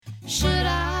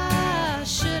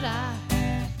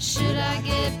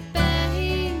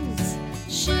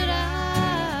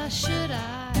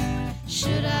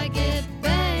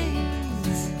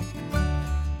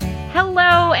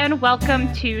everyone.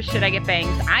 Welcome to Should I Get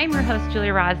Bangs? I'm your host,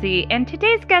 Julia Rossi, and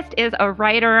today's guest is a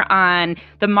writer on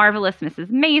The Marvelous Mrs.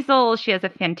 Maisel. She has a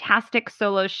fantastic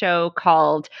solo show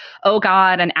called Oh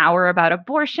God, An Hour About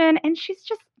Abortion, and she's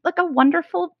just like a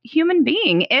wonderful human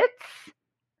being. It's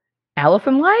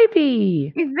Alison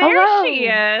Leiby. There Hello. she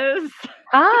is.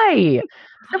 Hi. I'm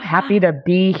so happy to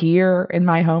be here in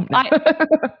my home.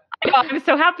 I'm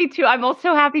so happy too. I'm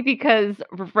also happy because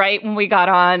right when we got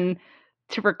on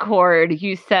to record,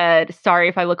 you said, sorry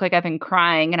if I look like I've been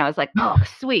crying. And I was like, oh,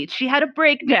 sweet. She had a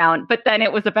breakdown. But then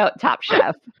it was about Top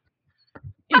Chef.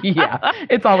 Yeah,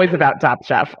 it's always about Top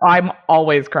Chef. I'm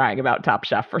always crying about Top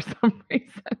Chef for some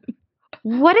reason.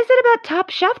 What is it about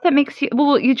Top Chef that makes you,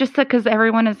 well, you just said because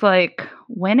everyone is like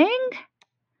winning?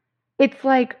 It's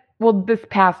like, well, this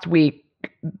past week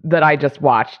that I just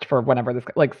watched for whenever this,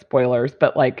 like spoilers,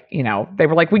 but like, you know, they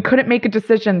were like, we couldn't make a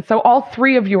decision. So all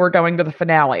three of you are going to the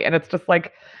finale. And it's just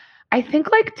like, I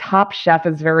think like Top Chef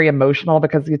is very emotional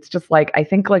because it's just like, I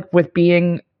think like with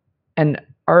being an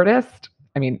artist,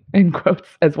 I mean, in quotes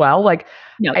as well, like,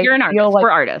 no, you're an artist. Like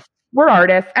we're artists. We're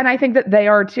artists. And I think that they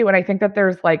are too. And I think that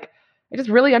there's like, I just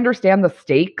really understand the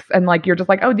stakes. And like, you're just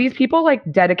like, oh, these people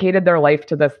like dedicated their life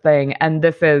to this thing. And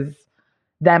this is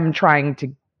them trying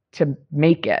to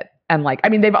make it. And like, I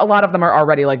mean, a lot of them are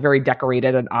already like very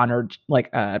decorated and honored, like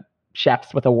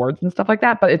chefs with awards and stuff like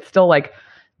that. But it's still like,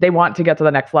 they want to get to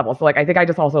the next level. So like, I think I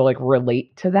just also like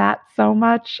relate to that so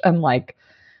much. And like,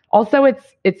 also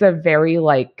it's a very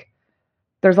like,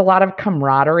 there's a lot of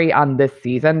camaraderie on this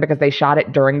season because they shot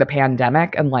it during the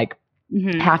pandemic and like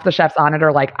half the chefs on it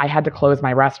are like, I had to close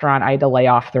my restaurant. I had to lay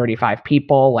off 35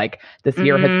 people. Like this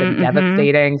year has been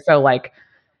devastating. So like,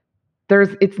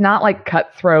 it's not like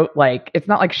cutthroat, like, it's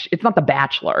not like, it's not The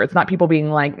Bachelor. It's not people being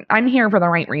like, I'm here for the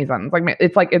right reasons. Like,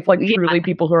 it's like truly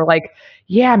people who are like,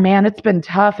 yeah, man, it's been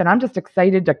tough. And I'm just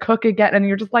excited to cook again. And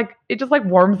you're just like, it just like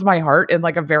warms my heart in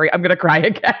like I'm going to cry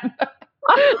again.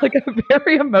 Like a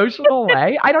very emotional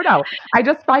way. I don't know. I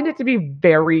just find it to be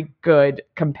very good,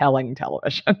 compelling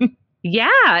television.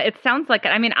 Yeah, it sounds like it.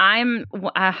 I mean, I'm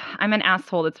an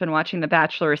asshole that's been watching The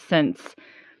Bachelor since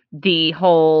the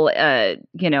whole,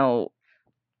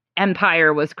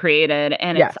 empire was created,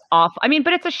 and it's awful. I mean,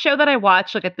 but it's a show that I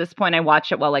watch. Like at this point, I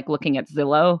watch it while like looking at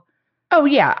Zillow. Oh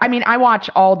yeah, I mean, I watch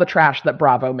all the trash that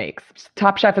Bravo makes.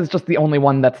 Top Chef is just the only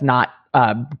one that's not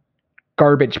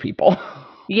garbage people.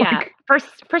 Yeah, like,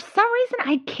 for some reason,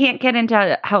 I can't get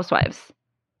into Housewives.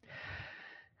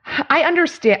 I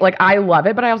understand, like, I love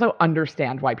it, but I also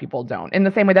understand why people don't. In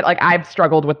the same way that, like, I've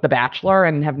struggled with The Bachelor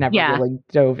and have never really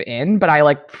dove in, but I,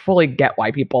 like, fully get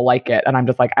why people like it. And I'm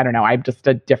just like, I don't know, I'm just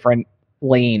a different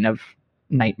lane of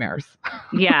nightmares.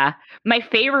 Yeah. My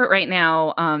favorite right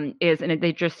now is, and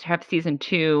they just have season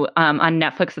 2 on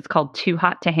Netflix. It's called Too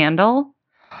Hot to Handle.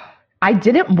 I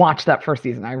didn't watch that first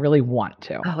season. I really want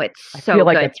to. Oh, it's so good. I feel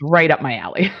like it's right up my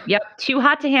alley. Yep. Too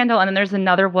Hot to Handle. And then there's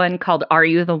another one called Are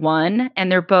You the One?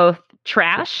 And they're both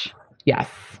trash. Yes.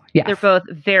 They're both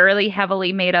very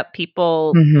heavily made up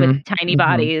people with tiny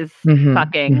bodies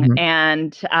fucking.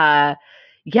 And I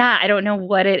don't know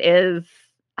what it is.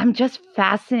 I'm just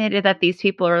fascinated that these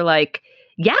people are like,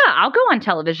 yeah, I'll go on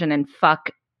television and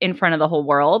fuck in front of the whole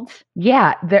world.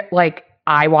 Yeah. They're like,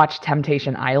 I watch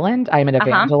Temptation Island. I'm an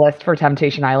evangelist for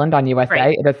Temptation Island on USA.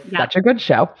 Right. It is such a good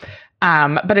show.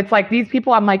 But it's like these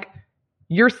people, I'm like,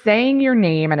 you're saying your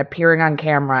name and appearing on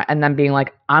camera and then being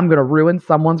like, I'm going to ruin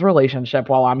someone's relationship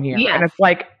while I'm here. Yes. And it's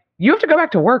like, you have to go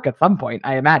back to work at some point,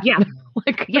 I imagine.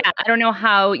 Yeah. I don't know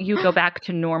how you go back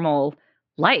to normal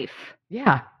life.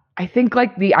 Yeah. I think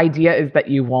like the idea is that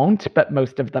you won't, but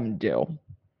most of them do.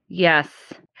 Yes.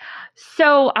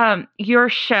 So your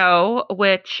show,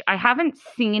 which I haven't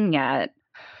seen yet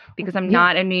because I'm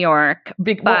not in New York.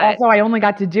 Well, also, I only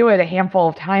got to do it a handful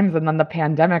of times, and then the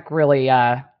pandemic really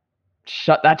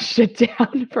shut that shit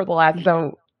down for the last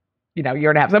year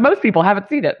and a half. So most people haven't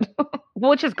seen it.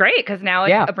 Well, which is great because now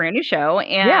it's a brand new show.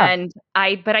 And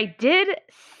I did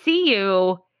see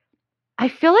you, I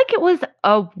feel like it was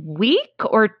a week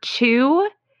or two,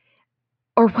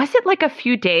 or was it like a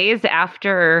few days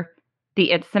after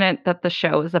the incident that the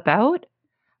show is about?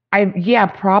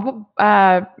 Probably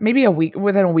maybe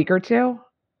within a week or two.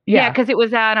 Yeah, because it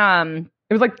was at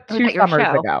it was like 2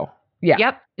 summers ago. Yeah.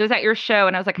 Yep. It was at your show,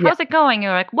 and I was like, how's it going? And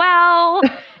you're like, well,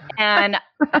 and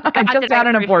I just had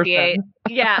an abortion.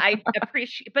 Yeah, I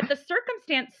appreciate, but the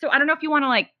circumstance. So I don't know if you want to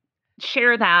like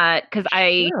share that because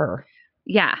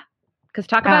because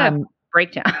talk about a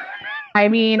breakdown. I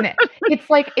mean,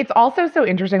 it's also so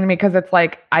interesting to me because it's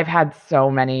like I've had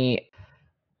so many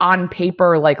on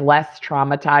paper, like less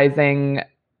traumatizing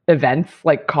events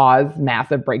like cause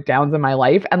massive breakdowns in my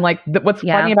life. And like what's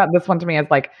funny about this one to me is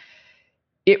like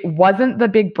it wasn't the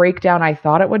big breakdown I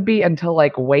thought it would be until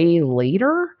like way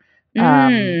later.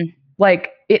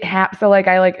 Like it happened. So like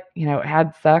I like, you know,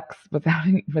 had sex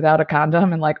without a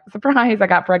condom and like, surprise, I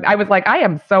got pregnant. I was like, I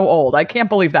am so old. I can't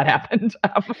believe that happened.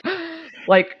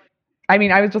 Like, I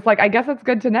mean, I was just like, I guess it's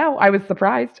good to know. I was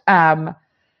surprised.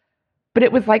 But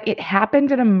it was like, it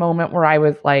happened in a moment where I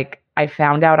was like, I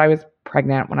found out I was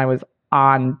pregnant when I was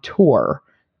on tour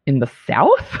in the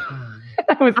South.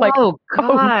 I was like, oh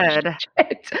God. Oh,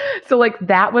 shit. So like,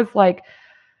 that was like,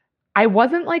 I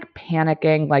wasn't like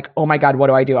panicking, like, oh my God, what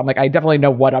do I do? I'm like, I definitely know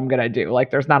what I'm going to do.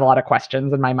 Like, there's not a lot of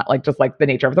questions in my mind, like just like the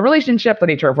nature of the relationship, the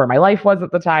nature of where my life was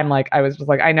at the time. Like, I was just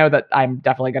like, I know that I'm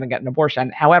definitely going to get an abortion.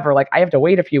 However, like, I have to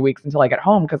wait a few weeks until I get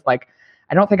home because like,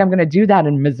 I don't think I'm going to do that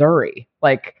in Missouri.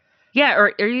 Like, yeah,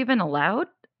 or are you even allowed?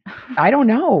 I don't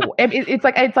know. It's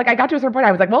like I got to a certain point.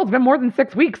 I was like, well, it's been more than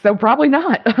 6 weeks, so probably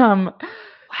not. Wow.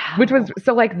 Which was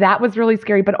so like that was really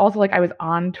scary, but also like I was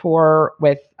on tour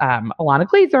with Alana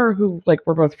Glazer, who like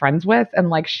we're both friends with, and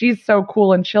like she's so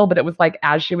cool and chill. But it was like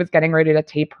as she was getting ready to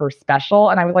tape her special,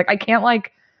 and I was like, I can't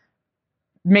like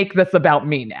make this about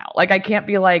me now. Like I can't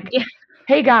be like,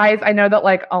 hey guys, I know that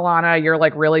like Alana, you're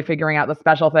like really figuring out the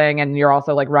special thing, and you're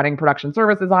also like running production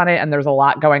services on it, and there's a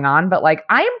lot going on. But like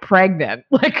I'm pregnant.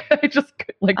 Like I just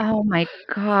like oh my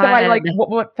God. So I like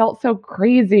what felt so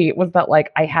crazy was that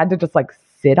like I had to just like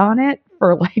sit on it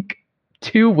for like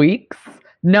 2 weeks,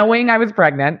 knowing I was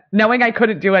pregnant, knowing I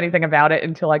couldn't do anything about it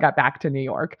until I got back to New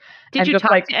York. Did you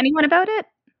talk to anyone about it?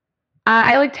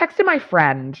 I like texted my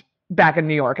friend back in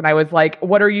New York and I was like,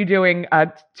 what are you doing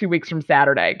 2 weeks from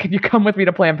Saturday? Can you come with me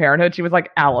to Planned Parenthood? She was like,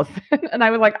 Alison. And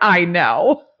I was like, I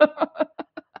know.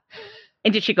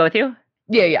 And did she go with you?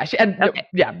 Yeah.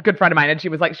 Yeah, good friend of mine. And she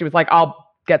was like,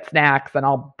 I'll get snacks and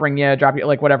I'll bring you, drop you,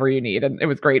 like whatever you need. And it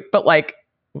was great. But like,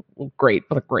 great.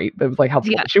 It was like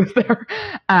helpful that she was there.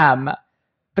 But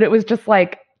it was just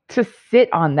like to sit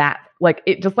on that, like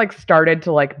it just like started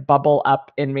to like bubble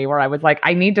up in me where I was like,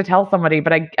 I need to tell somebody.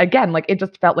 But again, like it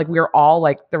just felt like we were all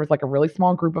like, there was like a really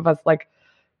small group of us like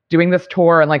doing this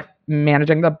tour and like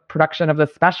managing the production of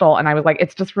this special. And I was like,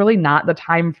 it's just really not the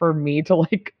time for me to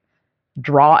like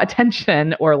draw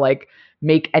attention or like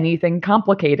make anything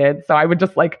complicated. So I would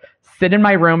just like sit in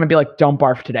my room and be like, don't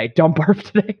barf today. Don't barf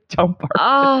today. Don't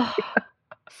barf today.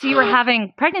 So you were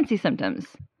having pregnancy symptoms?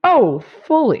 Oh,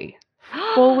 fully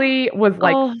was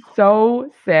like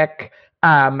so sick.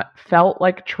 Felt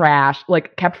like trash,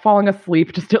 like kept falling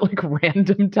asleep just at like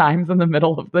random times in the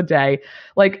middle of the day.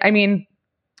 Like, I mean,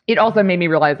 it also made me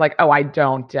realize like, oh, I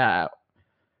don't, the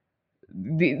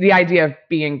idea of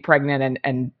being pregnant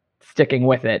and sticking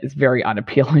with it is very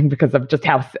unappealing because of just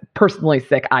how personally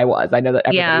sick I was. I know that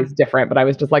everybody's different, but I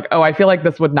was just like, oh, I feel like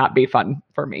this would not be fun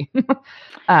for me.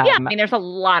 I mean, there's a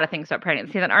lot of things about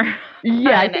pregnancy that are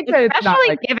I think that it's not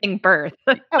like giving birth.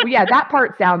 Oh yeah, that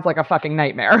part sounds like a fucking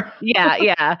nightmare.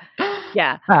 Yeah.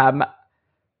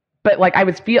 But like I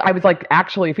was like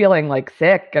actually feeling like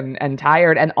sick and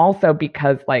tired, and also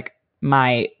because like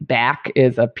my back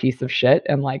is a piece of shit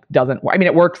and like doesn't. I mean,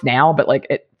 it works now, but like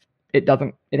it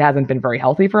hasn't been very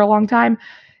healthy for a long time.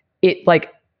 It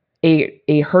like a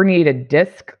herniated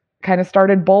disc kind of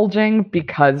started bulging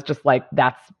because just like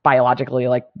that's biologically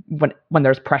like when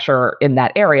there's pressure in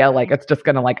that area, like it's just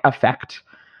going to like affect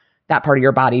that part of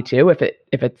your body too if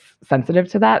it's sensitive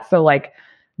to that. So like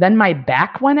then my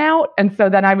back went out, and so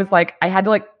then I was like I had to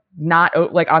like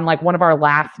not like on like one of our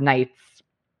last nights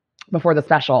before the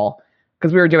special,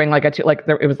 because we were doing like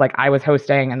it was like I was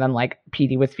hosting and then like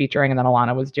PD was featuring and then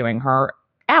Alana was doing her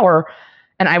hour.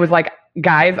 And I was like,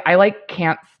 guys, I like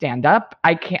can't stand up.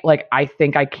 I can't like, I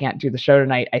think I can't do the show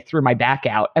tonight. I threw my back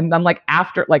out. And then like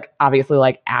after, like obviously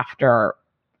like after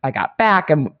I got back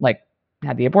and like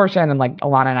had the abortion and like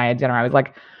Alana and I had dinner, I was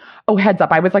like, oh, heads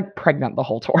up. I was like pregnant the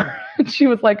whole tour. And she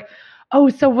was like, oh,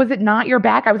 so was it not your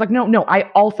back? I was like, no,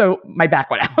 my back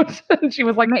went out. And she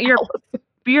was like,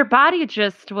 your body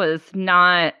just was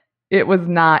not. It was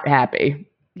not happy.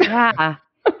 Yeah.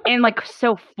 And like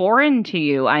so foreign to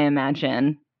you, I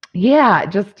imagine. Yeah.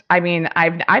 Just, I mean,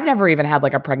 I've never even had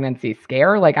like a pregnancy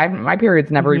scare. Like my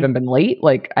period's never even been late.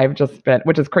 Like I've just been,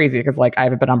 which is crazy because like I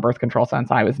haven't been on birth control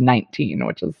since I was 19,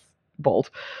 which is bold.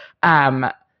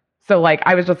 So like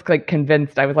I was just like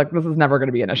convinced, I was like, this is never going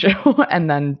to be an issue. And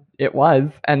then it was.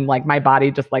 And like my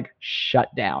body just like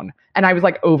shut down. And I was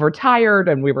like overtired,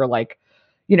 and we were like,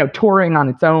 you know, touring on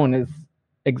its own is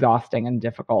exhausting and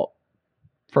difficult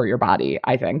for your body,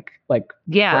 I think. Like,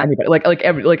 yeah, for anybody,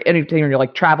 like anytime you're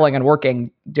like traveling and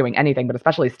working, doing anything, but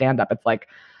especially stand up, it's like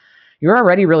you're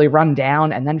already really run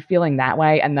down and then feeling that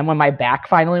way. And then when my back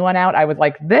finally went out, I was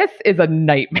like, this is a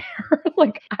nightmare.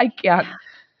 Like, I can't,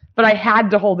 but I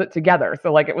had to hold it together.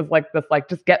 So like, it was like this, like,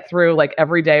 just get through, like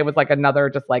every day was like another,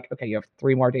 just like, okay, you have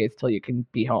 3 more days till you can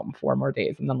be home, 4 more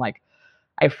days. And then like,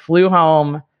 I flew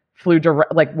home,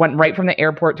 went right from the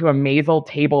airport to a Maisel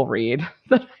table read.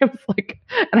 That I was like,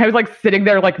 and I was like sitting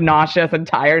there like nauseous and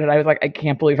tired. And I was like, I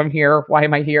can't believe I'm here. Why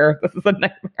am I here? This is a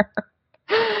nightmare.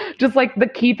 Just like the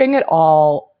keeping it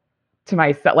all to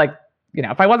myself. Like, you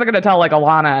know, if I wasn't going to tell like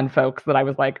Alana and folks that I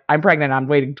was like, I'm pregnant, I'm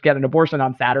waiting to get an abortion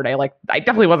on Saturday. Like, I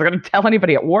definitely wasn't going to tell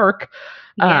anybody at work.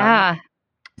 Yeah.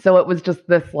 So it was just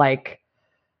this like,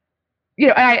 you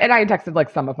know, and I texted like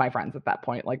some of my friends at that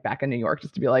point, like back in New York,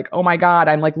 just to be like, oh my God,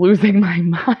 I'm like losing my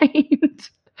mind.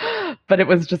 But it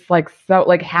was just like, so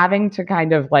like having to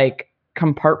kind of like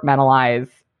compartmentalize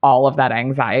all of that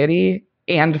anxiety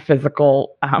and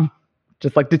physical,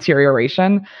 just like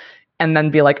deterioration, and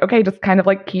then be like, okay, just kind of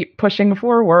like keep pushing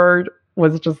forward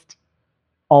was just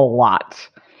a lot.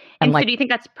 And so do you think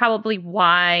that's probably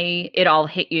why it all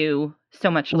hit you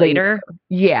so much later?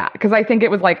 Yeah, because I think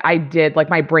it was like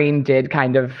my brain did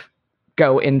kind of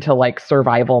go into like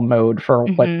survival mode for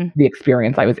what the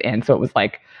experience I was in. So it was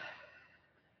like,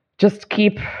 just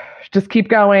keep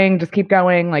going,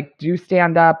 like do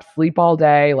stand up, sleep all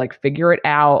day, like figure it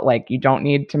out. Like you don't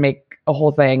need to make a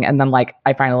whole thing. And then like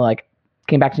I finally like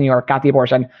came back to New York, got the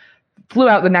abortion, flew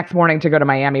out the next morning to go to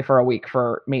Miami for a week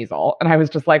for Maisel. And I was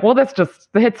just like, well, the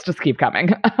hits just keep coming.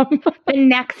 The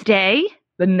next day?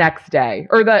 The next day.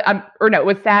 Or no, it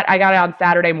was I got it on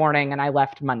Saturday morning and I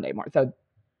left Monday morning. So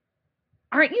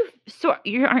aren't you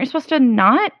supposed to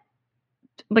not,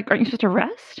 like, aren't you supposed to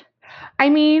rest? I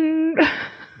mean,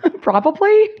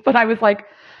 probably, but I was like,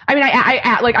 I mean,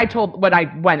 I told when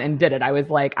I went and did it, I was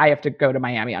like, I have to go to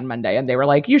Miami on Monday. And they were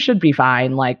like, you should be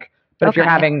fine. Like, but if you're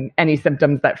having any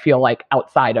symptoms that feel like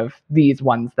outside of these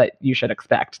ones that you should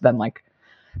expect, then like,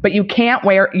 but you can't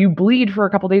you bleed for a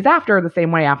couple days after, the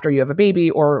same way after you have a baby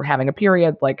or having a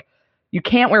period. Like, you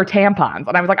can't wear tampons.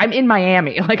 And I was like, I'm in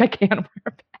Miami. Like, I can't wear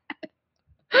that.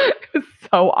 It was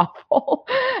so awful.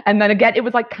 And then again, it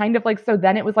was like kind of like, so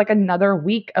then it was like another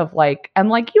week of like, and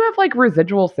like you have like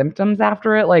residual symptoms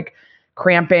after it, like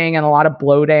cramping and a lot of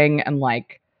bloating and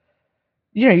like,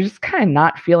 you know, you're just kind of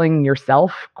not feeling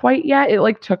yourself quite yet. It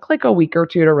like took like a week or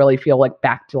two to really feel like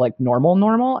back to like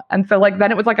normal. And so like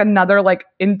then it was like another like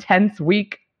intense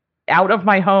week out of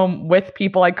my home with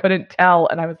people I couldn't tell.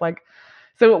 And I was like,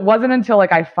 so it wasn't until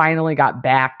like I finally got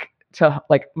back to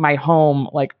like my home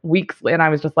like weeks, and I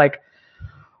was just like,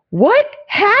 what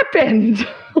happened?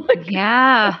 Like,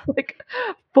 yeah, like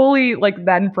fully like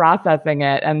then processing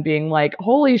it and being like,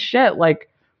 holy shit, like,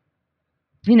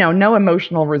 you know, no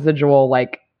emotional residual,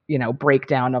 like, you know,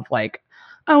 breakdown of like,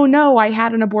 oh no, I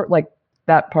had an abort, like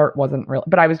that part wasn't real,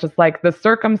 but I was just like the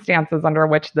circumstances under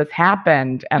which this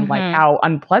happened and like how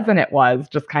unpleasant it was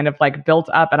just kind of like built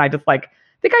up. And I just like,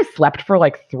 I think I slept for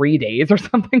like 3 days or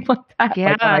something like that.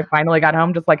 Yeah. Like when I finally got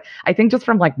home, just like, I think just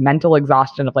from like mental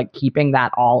exhaustion of like keeping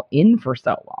that all in for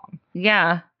so long.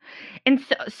 Yeah. And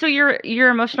so your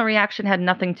emotional reaction had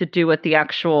nothing to do with the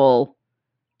actual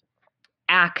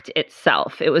act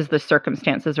itself. It was the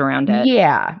circumstances around it.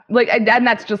 Yeah. Like, and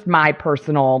that's just my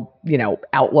personal, you know,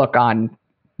 outlook on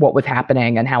what was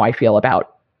happening and how I feel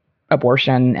about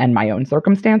abortion and my own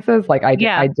circumstances. Like I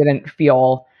didn't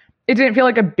feel, it didn't feel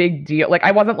like a big deal. Like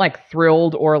I wasn't like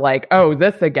thrilled or like, oh,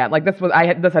 this again. Like this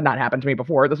had not happened to me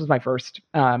before. This was my first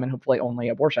and hopefully only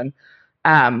abortion.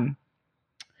 But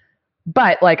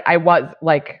like I wasn't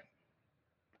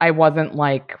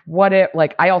like, what it,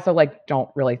 like I also like don't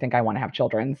really think I want to have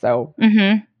children. So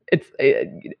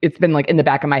it's been like in the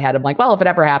back of my head. I'm like, well, if it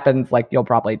ever happens, like you'll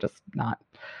probably just not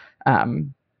have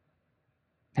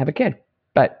a kid.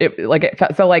 But it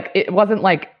wasn't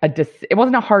like it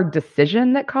wasn't a hard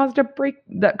decision that caused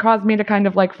me to kind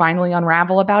of like finally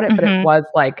unravel about it. But it was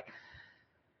like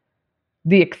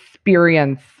the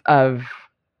experience of,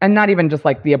 and not even just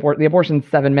like the abortion's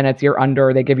 7 minutes, you're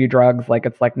under, they give you drugs. Like,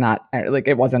 it's like not like,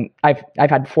 it wasn't, I've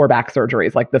had 4 back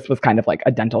surgeries. Like this was kind of like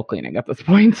a dental cleaning at this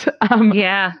point.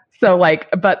 Yeah. So like,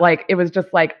 but like, it was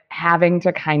just like having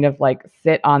to kind of like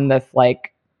sit on this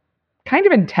like kind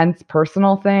of intense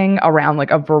personal thing around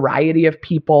like a variety of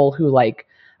people who like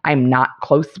I'm not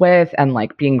close with, and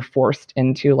like being forced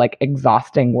into like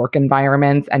exhausting work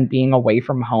environments and being away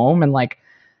from home. And like,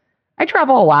 I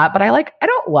travel a lot, but I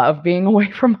don't love being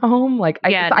away from home. Like, I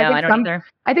don't either.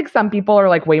 I think some people are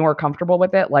like way more comfortable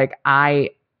with it. Like I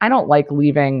don't like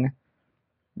leaving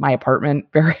my apartment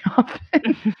very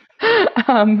often.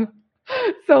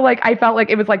 So like, I felt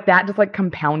like it was like that just like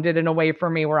compounded in a way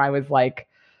for me where I was like,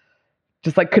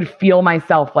 just like could feel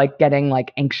myself like getting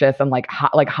like anxious and like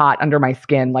hot under my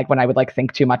skin, like when I would like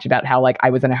think too much about how like I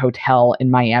was in a hotel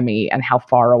in Miami and how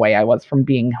far away I was from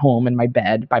being home in my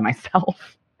bed by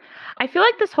myself. I feel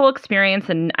like this whole experience,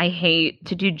 and I hate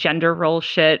to do gender role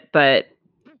shit, but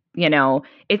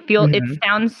it's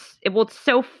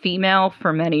so female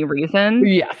for many reasons.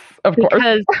 Yes, of course.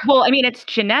 Because, well, I mean, it's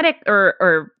genetic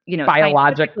or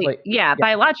biologically.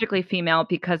 Biologically female,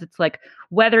 because it's like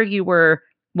whether you were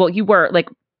like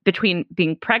between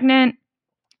being pregnant,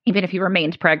 even if you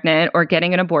remained pregnant, or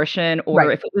getting an abortion, or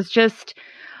if it was just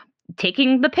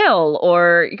taking the pill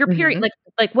or your period,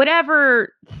 like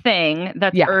whatever thing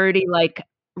that's already like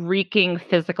wreaking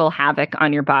physical havoc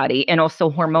on your body and also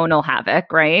hormonal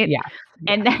havoc, right? Yeah.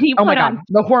 And then you put on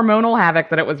the hormonal havoc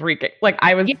that it was wreaking. Like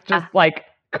I was just like,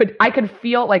 I could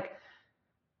feel like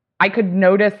I could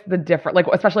notice the difference, like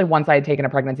especially once I had taken a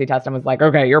pregnancy test and was like,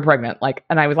 okay, you're pregnant. Like,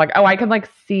 and I was like, oh, I can like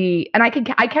see, and I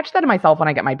catch that in myself when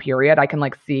I get my period. I can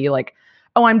like see like,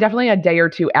 oh, I'm definitely a day or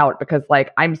two out because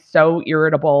like I'm so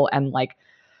irritable and like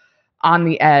on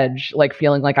the edge, like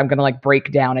feeling like I'm gonna like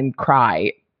break down and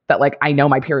cry, that like I know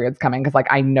my period's coming because like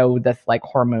I know this like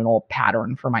hormonal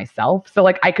pattern for myself. So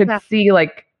like I could see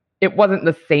like it wasn't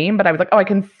the same, but I was like, oh, I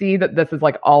can see that this is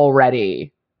like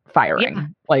already firing. Yeah.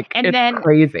 Like it's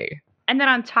crazy. And then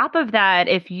on top of that,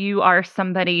 if you are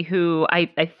somebody who I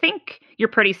think you're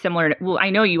pretty similar I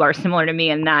know you are similar to me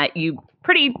in that you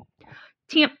pretty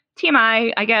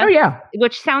TMI, I guess. Oh, yeah.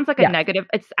 Which sounds like a negative.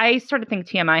 I sort of think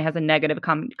TMI has a negative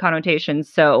connotation.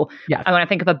 So I want to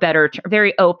think of a better term.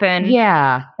 Very open.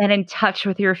 Yeah. And in touch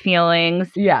with your feelings.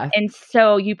 Yeah. And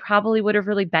so you probably would have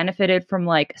really benefited from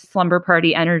like slumber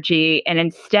party energy. And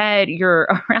instead you're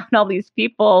around all these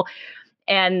people.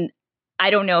 And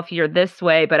I don't know if you're this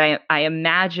way, but I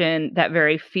imagine that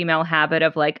very female habit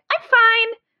of like, I'm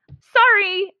fine.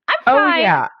 Sorry. I'm fine. Oh,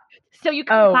 yeah. So you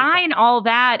combine all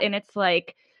that and it's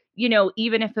like,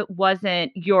 even if it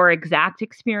wasn't your exact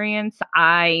experience,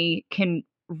 I can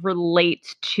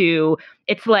relate to,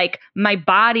 it's like my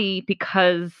body,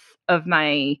 because of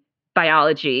my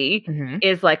biology,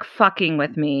 is like fucking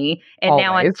with me. And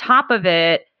now on top of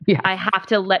it, I have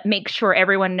to make sure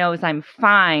everyone knows I'm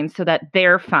fine so that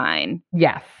they're fine.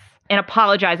 Yes. And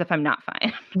apologize if I'm not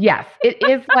fine. Yes. It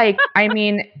is like, I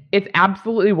mean, it's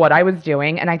absolutely what I was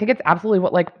doing. And I think it's absolutely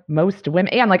what like most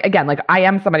women, and like, again, like I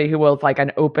am somebody who will like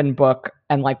an open book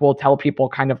and like will tell people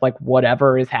kind of like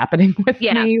whatever is happening with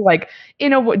me. Like,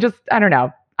 just, I don't know,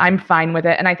 I'm fine with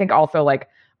it. And I think also like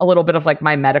a little bit of like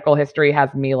my medical history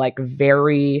has me like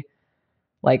very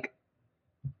like,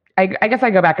 I guess I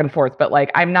go back and forth, but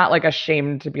like, I'm not like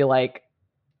ashamed to be like,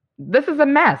 this is a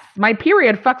mess. My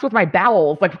period fucks with my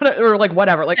bowels, like, or like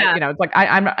whatever. Like, it's like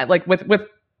I'm like with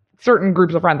certain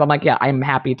groups of friends, I'm like, yeah, I'm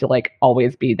happy to like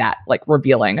always be that like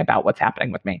revealing about what's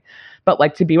happening with me. But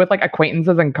like to be with like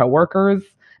acquaintances and coworkers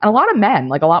and a lot of men,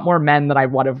 like a lot more men that I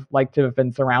would have liked to have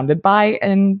been surrounded by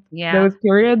in those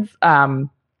periods.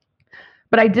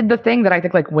 But I did the thing that I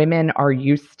think like women are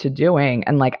used to doing,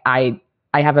 and like I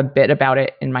have a bit about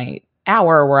it in my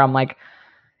hour where I'm like,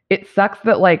 it sucks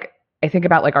that like I think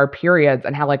about like our periods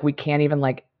and how like we can't even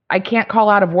like, I can't call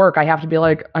out of work. I have to be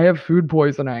like, I have food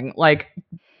poisoning. Like,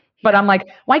 but I'm like,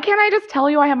 why can't I just tell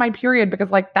you I have my period? Because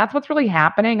like, that's what's really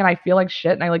happening. And I feel like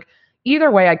shit. And I like,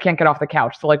 either way, I can't get off the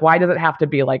couch. So like, why does it have to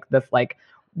be like this, like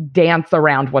dance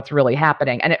around what's really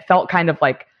happening? And it felt kind of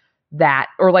like that,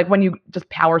 or like when you just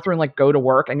power through and like go to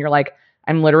work and you're like,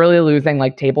 I'm literally losing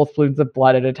like tablespoons of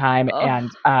blood at a time. Ugh.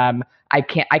 And, I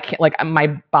can't like my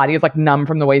body is like numb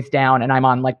from the waist down and I'm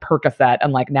on like Percocet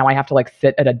and like now I have to like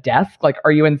sit at a desk. Like,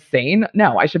 are you insane?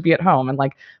 No, I should be at home. And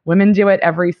like women do it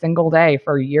every single day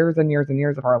for years and years and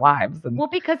years of our lives. And, well,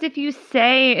 because if you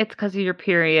say it's because of your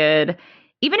period,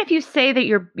 even if you say that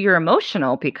you're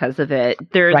emotional because of it,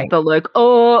 there's the like,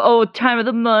 oh, time of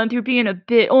the month, you're being a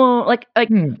bit,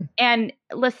 and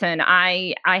listen,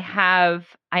 I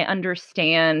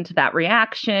understand that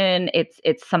reaction.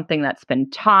 It's something that's been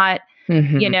taught.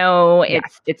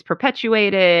 It's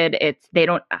perpetuated.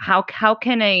 How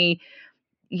can a,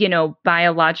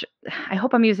 I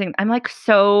hope I'm like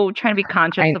so trying to be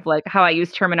conscious of like how I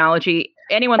use terminology.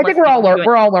 I think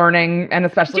we're all learning, and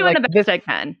especially doing like the best I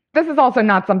can. This is also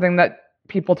not something that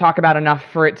people talk about enough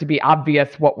for it to be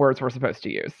obvious what words we're supposed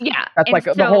to use. Yeah. That's like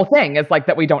the whole thing is like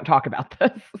that we don't talk about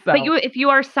this. So. But if you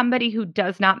are somebody who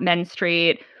does not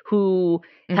menstruate, who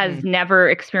has never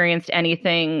experienced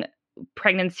anything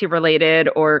pregnancy related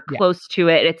or close to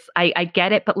it, I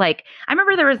get it. But like, I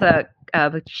remember there was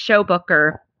a show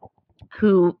booker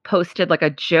who posted like a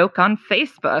joke on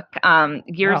Facebook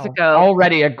years ago.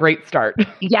 Already a great start.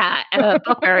 Yeah,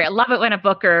 Booker. I love it when a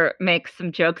Booker makes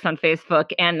some jokes on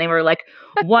Facebook, and they were like,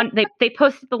 they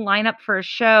posted the lineup for a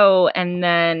show, and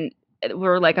then we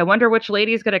were like, I wonder which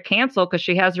lady's going to cancel because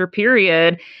she has her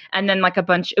period, and then like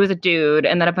it was a dude,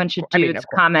 and then a bunch of dudes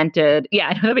commented. Yeah,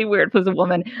 I know that'd be weird if it was a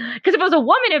woman, because if it was a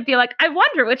woman, it'd be like, I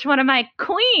wonder which one of my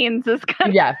queens is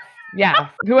going to. Yes.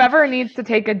 Whoever needs to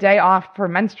take a day off for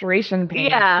menstruation pain,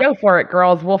 go for it,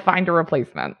 girls. We'll find a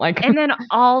replacement. And then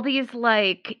all these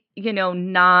like,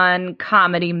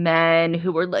 non-comedy men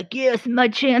who were like, yes, my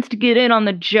chance to get in on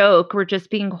the joke, were just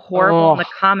being horrible in the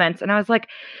comments. And I was like,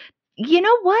 you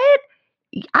know what?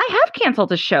 I have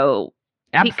canceled a show.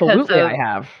 Absolutely, I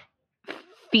have.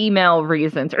 Female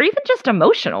reasons, or even just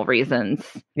emotional reasons.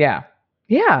 Yeah.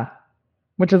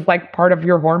 Which is like part of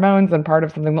your hormones and part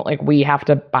of something that like we have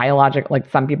to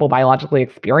some people biologically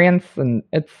experience. And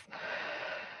it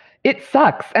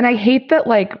sucks. And I hate that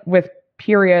like with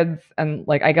periods and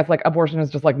like, I guess like abortion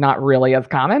is just like not really as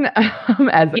common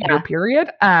as your period.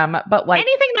 But like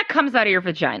anything that comes out of your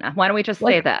vagina. Why don't we just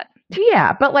say that?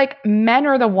 Yeah. But like men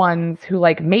are the ones who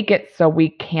like make it so we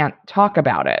can't talk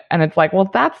about it. And it's like, well,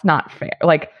 that's not fair.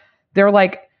 Like they're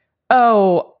like,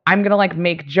 oh, I'm going to like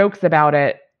make jokes about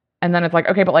it. And then it's like,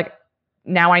 okay, but like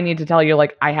now I need to tell you,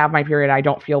 like, I have my period, I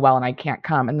don't feel well, and I can't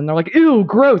come. And then they're like, ew,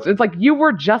 gross. It's like, you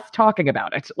were just talking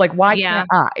about it. Like, why can't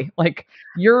I? Like,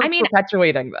 you're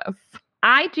perpetuating this.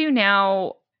 I do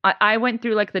now. I went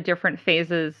through like the different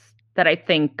phases that I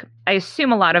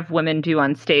assume a lot of women do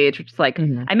on stage, which is like,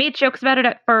 I made jokes about it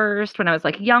at first when I was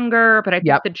like younger, but I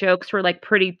think the jokes were like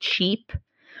pretty cheap.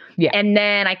 Yeah. And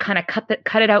then I kind of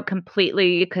cut it out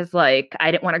completely because like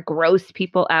I didn't want to gross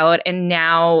people out. And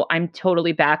now I'm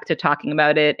totally back to talking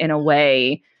about it in a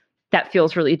way that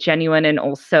feels really genuine. And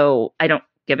also I don't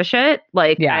give a shit.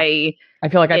 Like I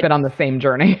feel like I've been on the same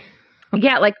journey.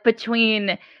 Yeah. Like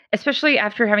especially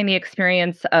after having the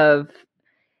experience of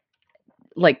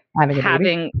like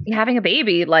having a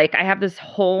baby, like I have this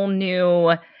whole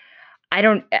new,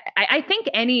 I think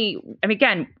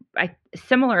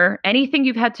similar, anything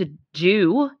you've had to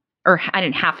do, or I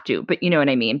didn't have to, but you know what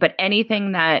I mean? But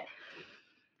anything that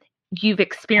you've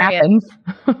experienced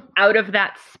out of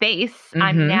that space,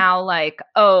 I'm now like,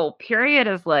 oh, period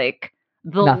is like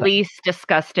the least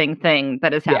disgusting thing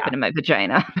that has happened in my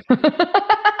vagina.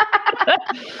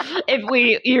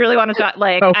 You really want to talk,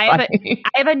 like, I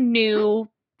have a new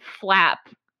flap.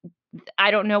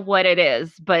 I don't know what it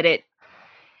is, but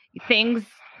things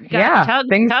got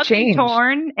tugged and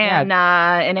torn,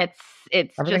 and it's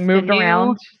everything just moved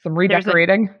around. Some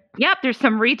redecorating. There's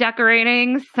some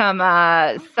redecorating, some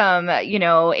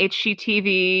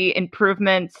HGTV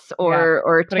improvements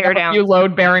or tear down. A few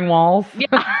load bearing walls.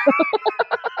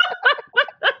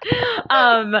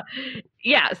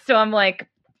 So I'm like,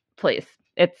 please,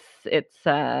 it's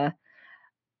so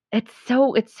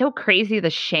crazy, the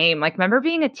shame. Like, remember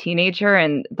being a teenager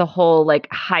and the whole like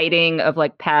hiding of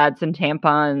like pads and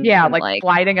tampons? Yeah, and, like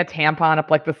sliding a tampon up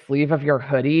like the sleeve of your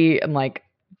hoodie and like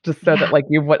just so that like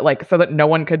you would like so that no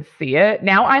one could see it.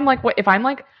 Now I'm like, what if I'm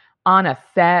like on a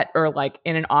set or like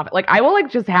in an office? Like I will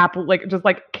like just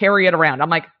carry it around. I'm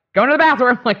like going to the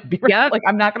bathroom, like like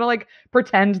I'm not gonna like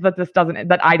pretend that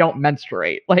that I don't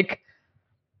menstruate. Like,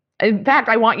 in fact,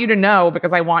 I want you to know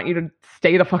because I want you to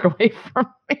stay the fuck away from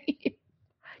me.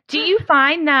 Do you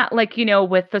find that, like,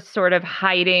 with the sort of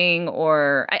hiding,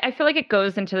 or I feel like it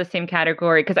goes into the same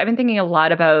category because I've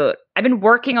been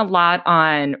working a lot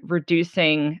on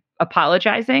reducing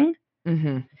apologizing.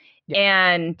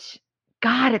 And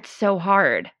God, it's so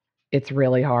hard. It's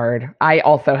really hard. I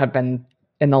also have been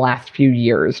in the last few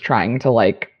years trying to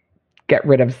like get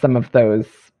rid of some of those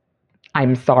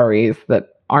I'm sorry's that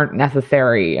aren't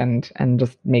necessary and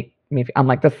just make me, I'm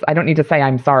like this. I don't need to say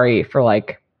I'm sorry for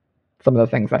like some of the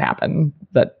things that happen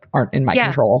that aren't in my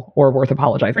control or worth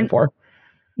apologizing for.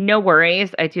 No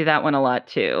worries. I do that one a lot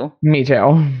too. Me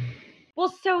too.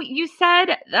 Well, so you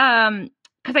said,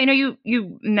 because I know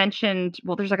you mentioned,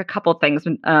 well, there's like a couple things.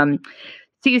 So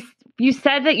you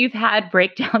said that you've had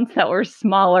breakdowns that were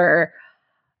smaller,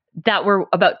 that were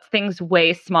about things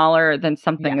way smaller than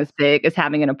something as big as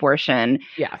having an abortion.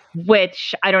 Yes.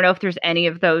 Which I don't know if there's any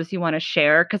of those you want to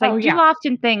share. Because I do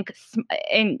often think,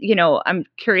 and I'm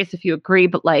curious if you agree,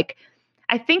 but like,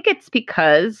 I think it's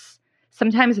because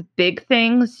sometimes big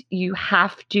things you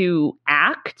have to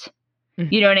act.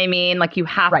 You know what I mean? Like you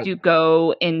have to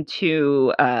go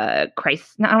into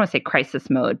crisis. I don't want to say crisis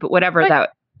mode, but whatever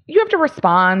that. You have to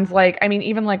respond. Like, I mean,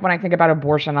 even like when I think about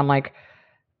abortion, I'm like,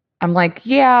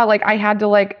 yeah, like I had to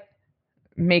like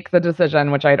make the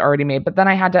decision, which I had already made. But then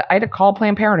I had to call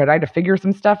Planned Parenthood. I had to figure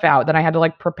some stuff out. Then I had to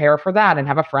like prepare for that and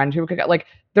have a friend who could like,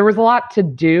 there was a lot to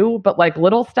do, but like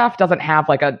little stuff doesn't have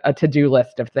like a to-do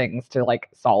list of things to like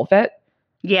solve it.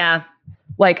 Yeah.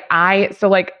 Like I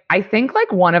think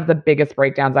like one of the biggest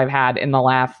breakdowns I've had in the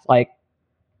last like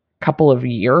couple of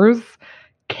years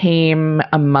came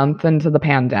a month into the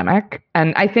pandemic.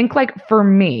 And I think like for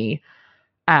me,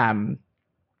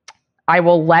 I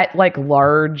will let like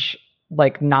large,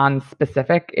 like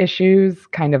non-specific issues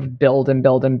kind of build and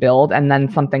build and build. And then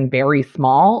something very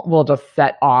small will just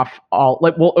set off all,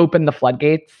 like we'll open the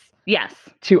floodgates. Yes.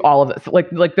 To all of this.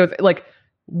 Like those, like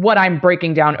what I'm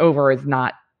breaking down over is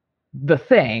not the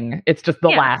thing. It's just the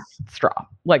last straw.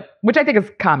 Like, which I think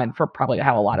is common for probably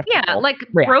how a lot of people like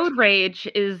react. Road rage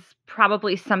is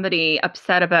probably somebody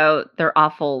upset about their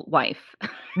awful wife.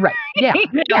 Right. Yeah.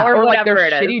 Or like their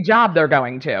it shitty job they're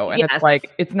going to. And it's like,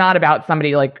 it's not about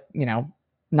somebody like,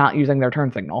 not using their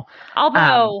turn signal.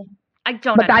 Although I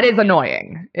don't. But that is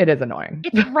annoying. It is annoying.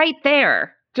 It's right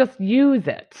there. Just use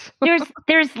it.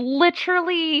 There's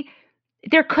literally,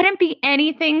 there couldn't be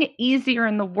anything easier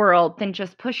in the world than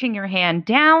just pushing your hand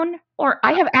down or up.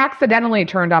 I have accidentally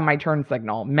turned on my turn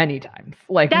signal many times.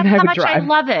 Like that's how much I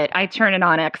love it. I turn it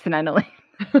on accidentally.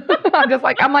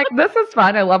 I'm like, this is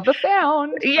fun. I love the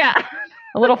sound. Yeah.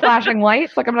 A little flashing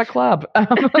lights, like I'm in a club.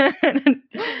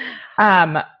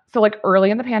 So like early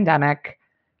in the pandemic,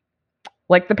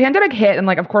 like the pandemic hit and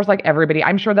like, of course, like everybody,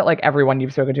 I'm sure that like everyone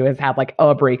you've spoken to has had like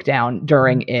a breakdown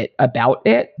during it about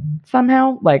it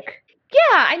somehow. Like,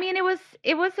 yeah, I mean,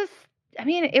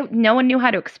 no one knew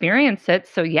how to experience it.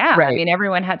 So yeah, right. I mean,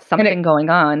 everyone had something going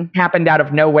on. Happened out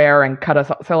of nowhere and cut us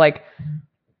off. So like,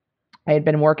 I had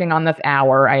been working on this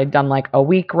hour. I had done like a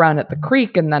week run at the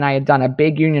Creek, and then I had done a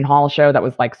big Union Hall show that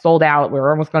was like sold out. We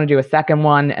were almost going to do a second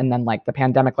one, and then like the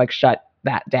pandemic like shut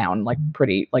that down like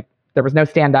pretty, like there was no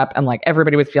stand up, and like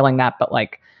everybody was feeling that. But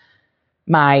like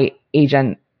my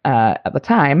agent at the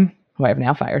time, who I have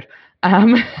now fired,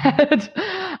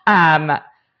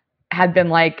 had been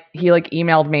like, he like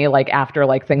emailed me like after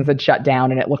like things had shut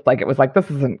down, and it looked like it was like, this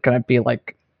isn't going to be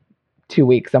like 2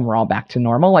 weeks and we're all back to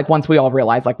normal. Like once we all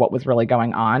realized like what was really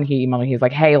going on, he emailed me. He's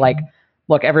like, hey, like,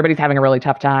 look, everybody's having a really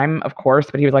tough time, of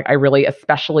course. But he was like, I really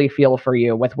especially feel for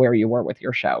you with where you were with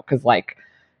your show. Cause like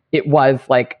it was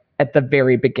like at the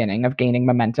very beginning of gaining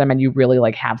momentum and you really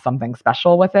like have something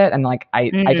special with it. And like,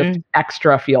 I just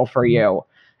extra feel for you.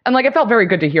 And like, it felt very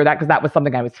good to hear that because that was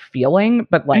something I was feeling,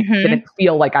 but like didn't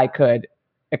feel like I could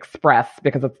express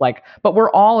because it's like, but we're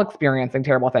all experiencing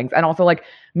terrible things. And also like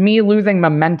me losing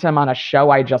momentum on a show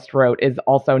I just wrote is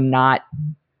also not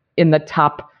in the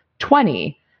top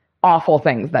 20 awful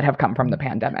things that have come from the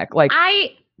pandemic. Like I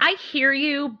hear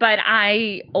you, but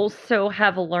I also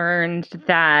have learned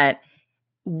that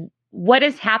what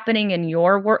is happening in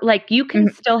your world, like you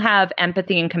can still have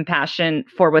empathy and compassion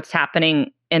for what's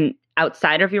happening in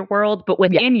outside of your world, but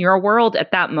within your world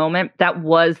at that moment, that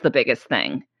was the biggest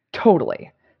thing. Totally.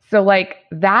 So like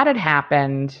that had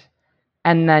happened.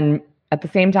 And then at the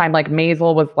same time, like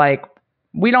Maisel was like,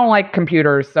 we don't like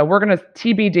computers. So we're going to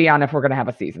TBD on if we're going to have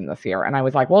a season this year. And I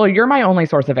was like, well, you're my only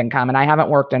source of income. And I haven't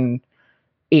worked in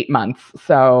 8 months.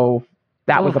 So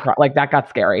that was like, that got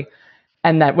scary.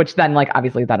 And that, which then like,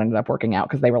 obviously that ended up working out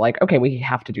because they were like, okay, we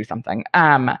have to do something.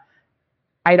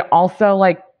 I'd also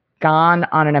like gone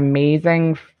on an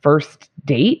amazing first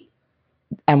date.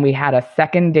 And we had a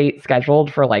second date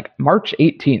scheduled for like March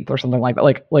 18th or something like that.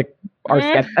 Like our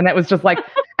schedule. And it was just like,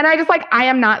 and I just like, I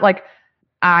am not like,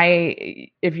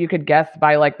 if you could guess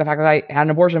by like the fact that I had an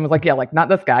abortion, was like, yeah, like not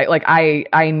this guy. Like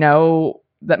I know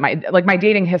that my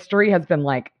dating history has been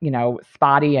like,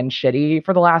 spotty and shitty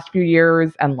for the last few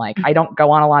years. And like, I don't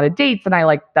go on a lot of dates and I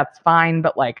like, that's fine.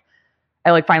 But like,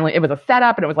 I like finally, it was a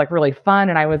setup and it was like really fun.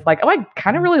 And I was like, oh, I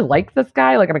kind of really like this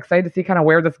guy. Like, I'm excited to see kind of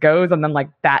where this goes. And then like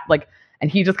that, like,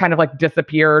 and he just kind of like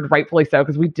disappeared, rightfully so,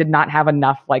 because we did not have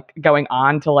enough like going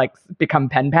on to like become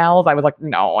pen pals. I was like,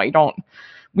 no, I don't.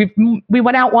 We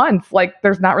went out once. Like,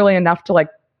 there's not really enough to like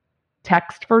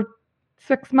text for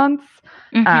 6 months.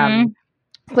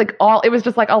 Like it was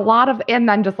just like a lot of, and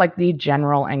then just like the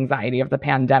general anxiety of the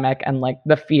pandemic and like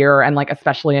the fear, and like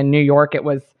especially in New York, it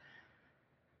was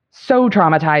so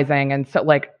traumatizing. And so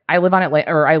like I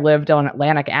lived on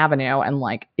Atlantic Avenue, and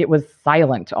like it was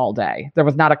silent all day. There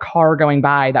was not a car going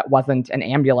by that wasn't an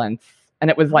ambulance. And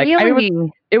it was like, really?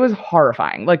 It was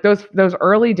horrifying. Like those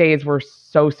early days were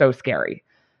so scary.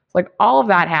 Like all of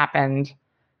that happened,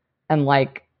 and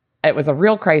like it was a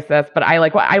real crisis, but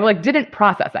I didn't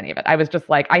process any of it. I was just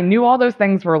like, I knew all those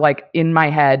things were like in my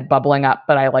head bubbling up,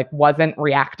 but I like wasn't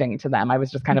reacting to them. I was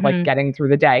just kind of like getting through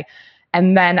the day.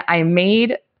 And then I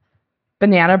made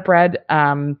banana bread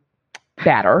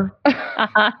batter.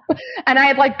 And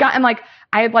I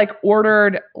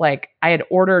had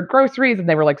ordered groceries and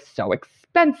they were like so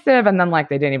expensive. And then like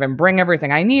they didn't even bring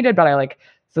everything I needed. But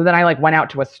so then I went out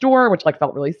to a store, which like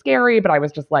felt really scary. But I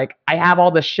was just like, I have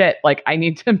all this shit. Like I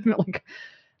need to like,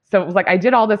 so it was like, I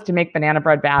did all this to make banana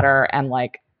bread batter and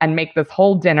make this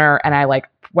whole dinner. And I like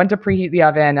went to preheat the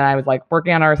oven and I was like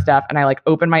working on our stuff. And I like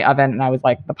opened my oven and I was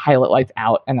like, the pilot light's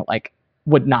out and it like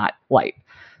would not light.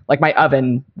 Like my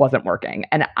oven wasn't working.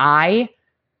 And I,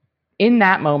 in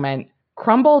that moment,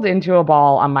 crumbled into a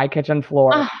ball on my kitchen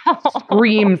floor,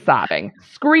 scream sobbing,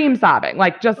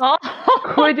 like just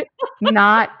could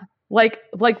not, like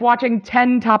watching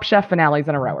 10 Top Chef finales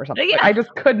in a row or something. Yeah. Like, I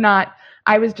just could not.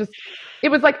 It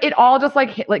was like, it all just like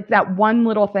hit like that one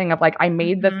little thing of like, I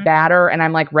made this batter and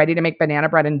I'm like ready to make banana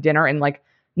bread and dinner. And like,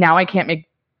 now I can't make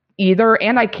either.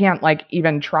 And I can't like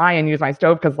even try and use my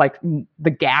stove because like the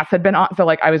gas had been on. So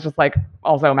like, I was just like,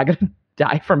 also, am I going to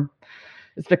die from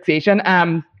asphyxiation?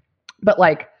 But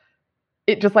like,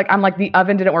 it just like, I'm like, the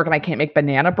oven didn't work and I can't make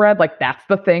banana bread. Like that's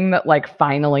the thing that like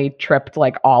finally tripped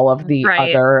like all of the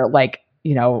other like,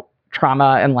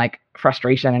 trauma and like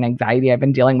frustration and anxiety I've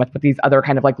been dealing with these other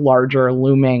kind of like larger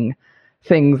looming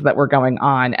things that were going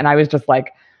on. And I was just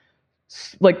like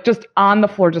just on the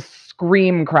floor, just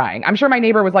scream crying. I'm sure my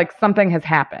neighbor was like, something has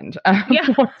happened.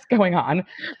 What's going on?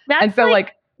 And so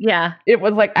it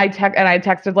was like, I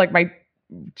texted like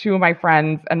two of my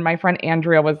friends and my friend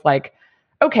Andrea was like,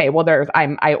 okay, well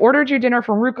I ordered you dinner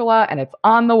from Rucola and it's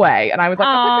on the way. And I was like,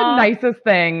 that's like the nicest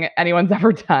thing anyone's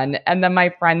ever done. And then my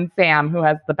friend Sam, who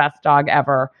has the best dog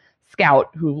ever, Scout,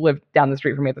 who lived down the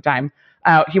street from me at the time,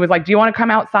 he was like, do you want to come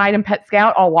outside and pet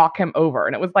Scout? I'll walk him over.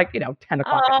 And it was like, 10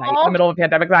 o'clock at night in the middle of a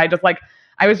pandemic. And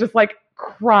I was just like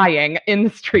crying in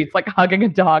the streets, like hugging a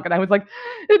dog. And I was like,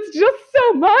 it's just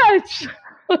so much.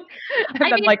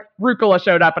 And then Rucola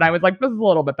showed up and I was like, this is a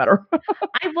little bit better.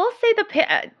 I will say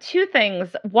two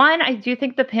things. One, I do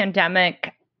think the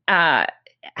pandemic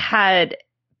had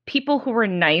people who were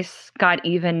nice got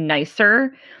even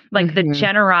nicer. Like the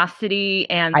generosity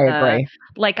and I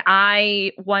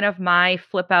agree. One of my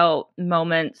flip out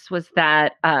moments was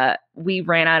that we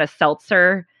ran out of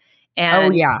seltzer.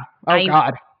 And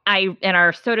God. And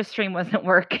our soda stream wasn't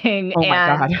working. Oh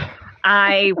my God.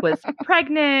 I was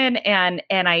pregnant and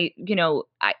I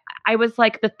was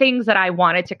like, the things that I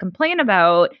wanted to complain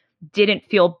about didn't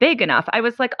feel big enough. I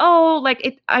was like,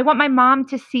 I want my mom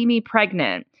to see me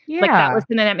pregnant. Yeah. Like that was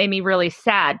something that made me really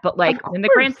sad. But like in the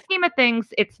grand scheme of things,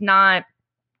 it's not,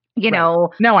 No,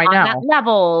 I know. that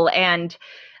level. And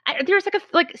there's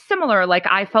similar,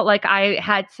 I felt like I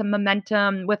had some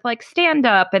momentum with like stand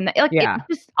up and it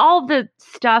just all the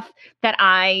stuff that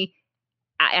I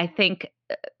think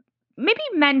maybe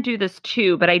men do this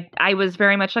too, but I was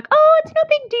very much like, oh, it's no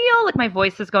big deal. Like my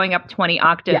voice is going up 20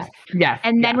 octaves. Yes.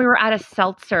 And then we were out of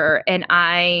seltzer and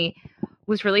I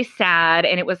was really sad.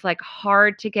 And it was like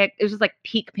hard to get, it was just like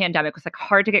peak pandemic. It was like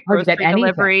hard to get grocery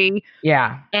delivery.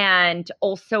 Yeah. And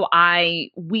also my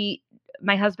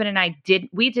husband and I did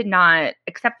not,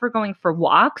 except for going for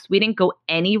walks, we didn't go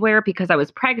anywhere because I was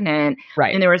pregnant.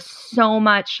 Right. And there was so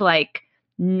much like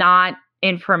not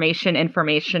information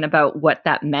about what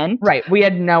that meant. Right. We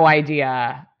had no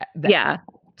idea. Yeah.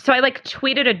 So I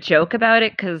tweeted a joke about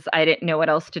it because I didn't know what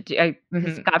else to do.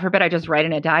 God forbid I just write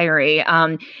in a diary.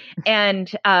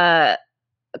 And Jenna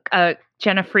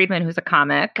Friedman, who's a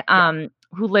comic,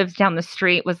 who lives down the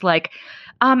street, was like,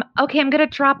 okay, I'm going to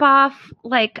drop off.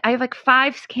 I have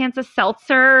 5 cans of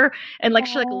seltzer. And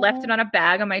she left it on a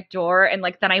bag on my door. And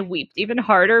then I wept even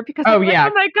harder because oh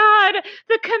my God,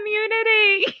 the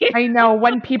community. I know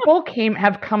when people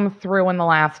have come through in the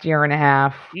last year and a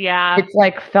half. Yeah.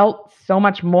 It's felt so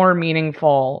much more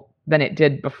meaningful than it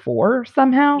did before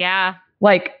somehow. Yeah.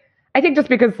 I think just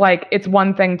because it's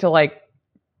one thing to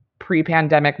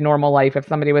pre-pandemic normal life, if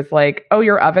somebody was like, oh,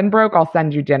 your oven broke, I'll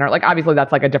send you dinner. Obviously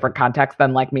that's a different context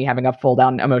than me having a full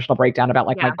down emotional breakdown about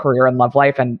my career and love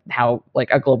life and how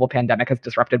a global pandemic has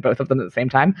disrupted both of them at the same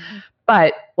time.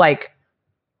 But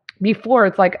before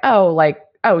it's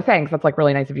oh, thanks, that's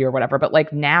really nice of you or whatever.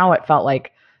 But now it felt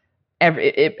like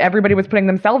everybody was putting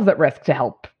themselves at risk to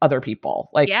help other people.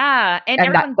 And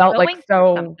that felt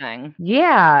so something.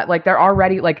 Yeah. They're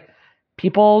already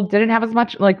people didn't have as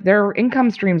much, their income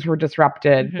streams were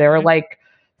disrupted. Their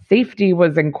safety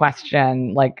was in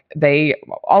question. They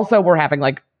also were having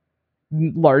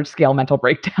large scale mental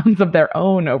breakdowns of their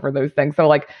own over those things.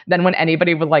 So then when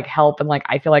anybody would help and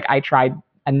I feel I tried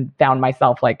and found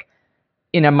myself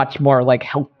in a much more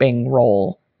helping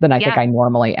role than I think I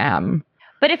normally am.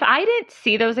 But if I didn't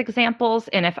see those examples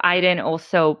and if I didn't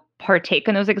also partake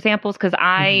in those examples, because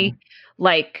I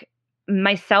like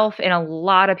myself and a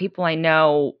lot of people I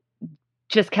know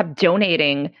just kept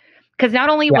donating. Because not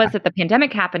only was it the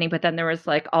pandemic happening, but then there was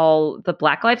like all the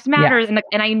Black Lives Matters.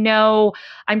 And I know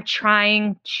I'm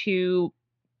trying to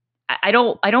I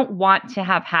don't want to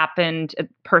have happened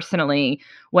personally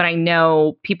when I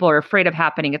know people are afraid of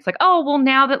happening. It's like, oh, well,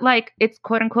 now that like it's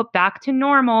quote unquote back to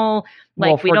normal,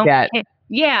 like we forget. don't.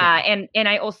 Yeah. And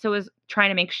I also was trying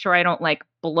to make sure I don't like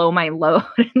blow my load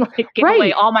and like give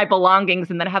away all my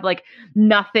belongings and then have like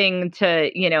nothing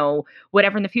to,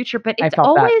 whatever in the future. But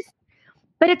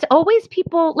it's always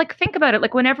people like think about it.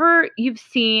 Like whenever you've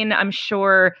seen, I'm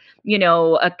sure,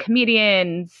 a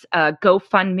comedian's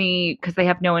GoFundMe because they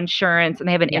have no insurance and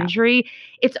they have an injury.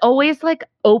 It's always like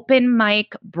open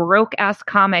mic broke ass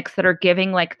comics that are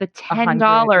giving like the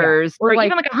 $10 or like,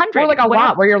 even like $100 or like a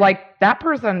lot where you're like that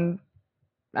person.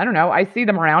 I don't know. I see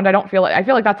them around. I feel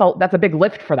like that's a big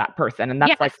lift for that person, and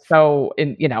that's like so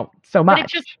so much. But it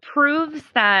just proves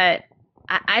that.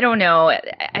 I don't know.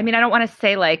 I mean, I don't want to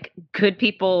say like good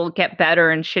people get better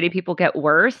and shitty people get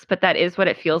worse, but that is what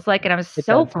it feels like. And I was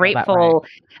so grateful.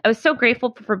 I was so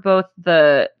grateful for both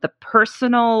the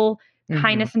personal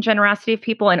kindness and generosity of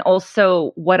people and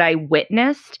also what I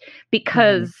witnessed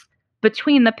because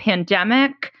between the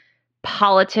pandemic,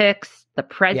 politics, the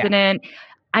president,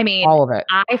 I mean, all of it.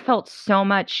 I felt so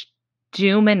much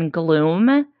doom and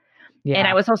gloom. Yeah. And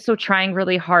I was also trying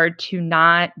really hard to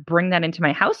not bring that into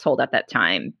my household at that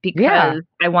time because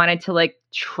I wanted to like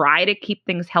try to keep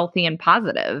things healthy and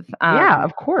positive.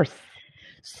 Of course.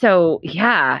 So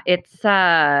it's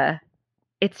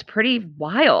pretty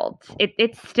wild.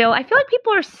 It's still, I feel like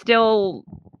people are still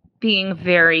being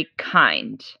very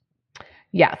kind.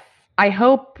 Yes. I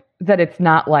hope that it's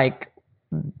not like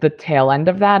the tail end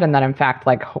of that. And that in fact,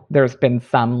 like there's been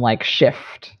some like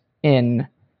shift in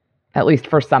at least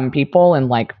for some people and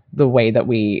like the way that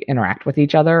we interact with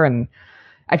each other. And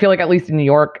I feel like at least in New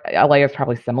York, LA is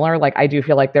probably similar. Like I do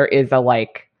feel like there is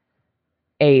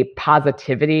a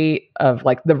positivity of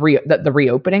like the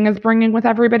reopening is bringing with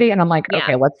everybody. And I'm like,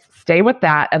 okay, let's stay with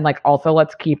that. And like, also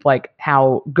let's keep like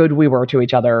how good we were to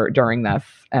each other during this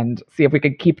and see if we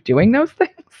could keep doing those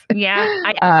things. Yeah.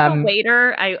 I asked the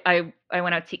waiter, I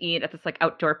went out to eat at this like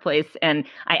outdoor place and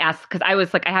I asked, cause I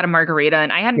was like, I had a margarita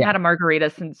and I hadn't had a margarita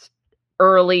since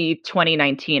early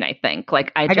 2019, I think.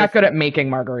 Like I got good at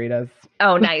making margaritas.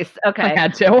 Oh, nice. Okay. I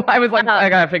had to. I was like, I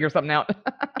gotta figure something out.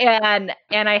 and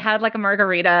I had like a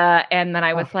margarita, and then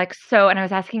I was like, and I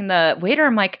was asking the waiter,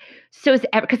 I'm like, so is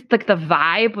because like the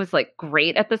vibe was like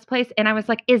great at this place, and I was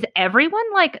like, is everyone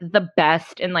like the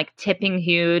best and like tipping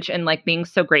huge and like being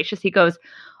so gracious? He goes,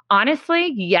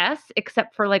 honestly, yes,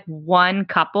 except for like one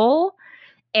couple,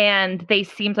 and they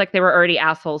seemed like they were already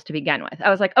assholes to begin with. I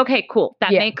was like, okay, cool,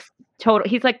 that makes total.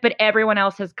 He's like, but everyone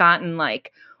else has gotten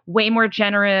like way more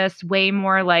generous, way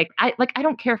more like I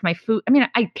don't care if my food. I mean,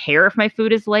 I care if my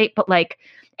food is late, but like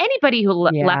anybody who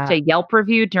left a Yelp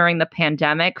review during the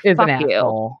pandemic, is fuck an you.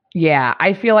 Asshole. Yeah,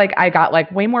 I feel like I got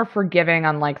like way more forgiving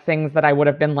on like things that I would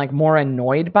have been like more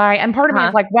annoyed by, and part of me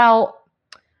is like, well,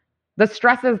 the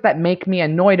stresses that make me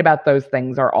annoyed about those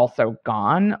things are also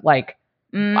gone. Like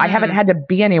I haven't had to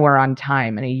be anywhere on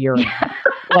time in a year.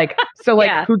 Like so,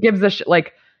 like who gives a shit?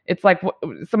 Like. It's like,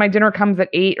 so my dinner comes at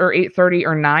 8 or 8:30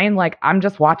 or 9. Like I'm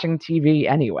just watching TV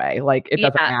anyway. Like it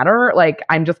doesn't matter. Like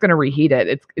I'm just going to reheat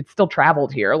it. It's still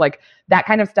traveled here. Like that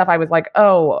kind of stuff. I was like,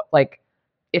 oh, like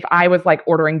if I was like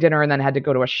ordering dinner and then had to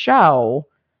go to a show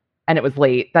and it was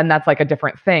late, then that's like a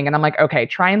different thing. And I'm like, okay,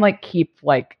 try and like keep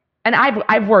like, and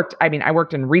I've worked, I mean, I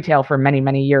worked in retail for many,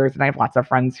 many years and I have lots of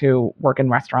friends who work in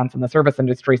restaurants and the service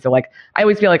industry. So like, I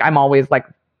always feel like I'm always like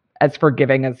as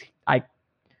forgiving as I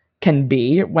can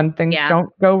be when things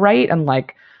don't go right, and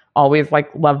like always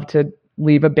like love to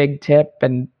leave a big tip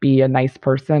and be a nice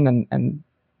person, and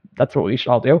that's what we should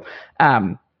all do.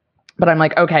 But I'm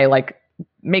like, okay, like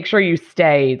make sure you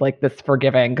stay like this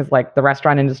forgiving, because like the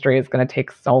restaurant industry is going to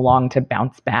take so long to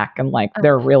bounce back, and like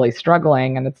they're really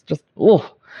struggling, and it's just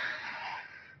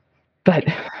but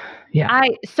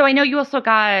so I know you also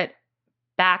got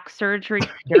back surgery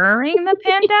during the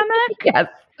pandemic.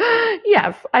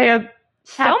 Yes, I had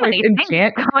so many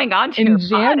things going on in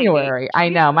January. I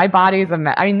know my body's a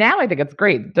mess. I mean, now I think it's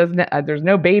great. It doesn't there's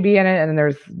no baby in it, and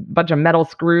there's a bunch of metal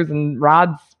screws and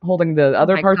rods holding the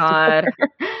other parts together.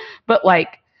 But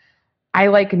like, I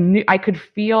like knew I could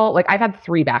feel like I've had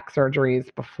 3 back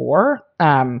surgeries before,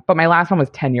 but my last one was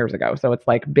 10 years ago, so it's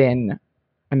like been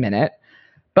a minute.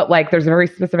 But like, there's a very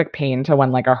specific pain to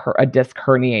when like a disc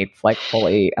herniates like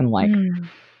fully, and like.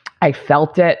 I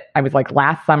felt it. I was like,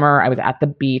 last summer, I was at the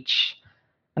beach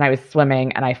and I was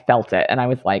swimming and I felt it. And I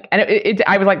was like, and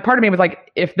I was like, part of me was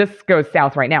like, if this goes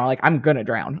south right now, like I'm going to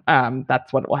drown.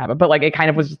 That's what will happen. But like, it kind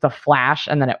of was just a flash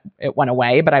and then it went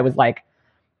away. But I was like,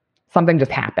 something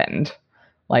just happened.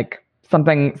 Like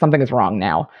something is wrong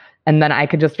now. And then I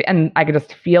could just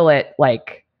feel it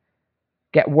like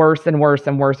get worse and worse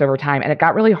and worse over time. And it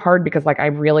got really hard because like I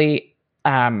really,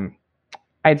 I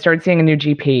had started seeing a new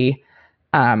GP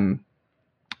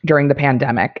during the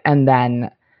pandemic. And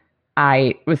then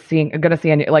I was going to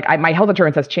see my health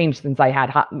insurance has changed since I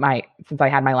had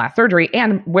my last surgery,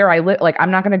 and where I live, like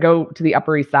I'm not going to go to the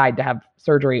Upper East Side to have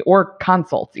surgery or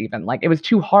consults even. Like it was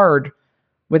too hard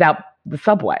without the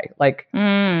subway. Like, so,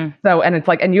 and it's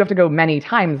like, and you have to go many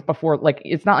times before, like,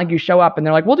 it's not like you show up and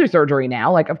they're like, we'll do surgery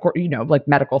now. Like, of course, like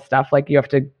medical stuff, like you have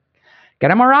to get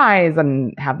MRIs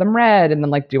and have them read and then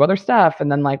like do other stuff.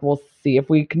 And then like, we'll see if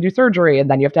we can do surgery.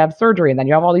 And then you have to have surgery and then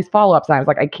you have all these follow-ups. And I was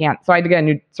like, I can't. So I had to get a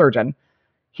new surgeon.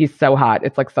 He's so hot.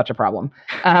 It's like such a problem.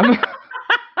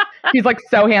 He's like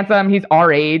so handsome. He's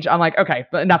our age. I'm like, okay,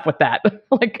 but enough with that.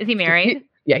 Like, is he married?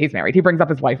 Yeah, he's married. He brings up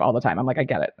his wife all the time. I'm like, I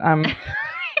get it.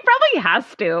 He probably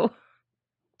has to.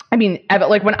 I mean,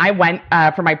 like when I went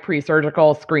for my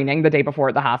pre-surgical screening the day before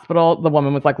at the hospital, the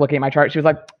woman was like looking at my chart. She was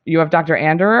like, "You have Dr.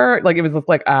 Anderer?" Like it was this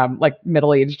like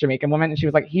middle-aged Jamaican woman, and she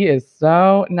was like, "He is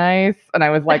so nice." And I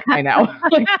was like, "I know."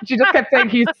 Like she just kept saying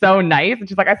he's so nice, and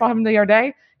she's like, "I saw him the other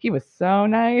day. He was so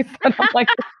nice." And I'm like,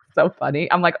 so funny.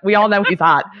 I'm like, we all know he's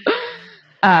hot.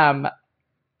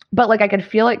 But like I could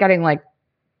feel it getting like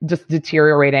just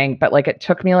deteriorating. But like it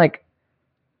took me like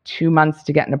 2 months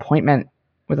to get an appointment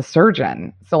with a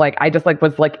surgeon. So like I just like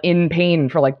was like in pain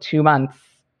for like 2 months,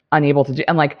 unable to do,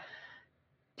 and like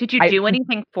did you do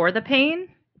anything for the pain?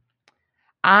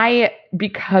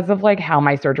 Because of like how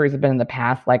my surgeries have been in the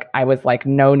past, like I was like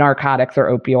no narcotics or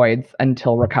opioids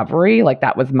until recovery. Like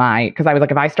that was because I was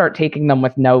like, if I start taking them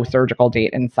with no surgical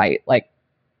date in sight, like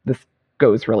this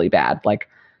goes really bad. Like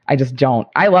I just don't.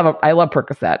 I love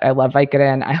Percocet. I love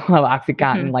Vicodin. I love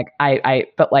OxyContin. Like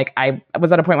but like I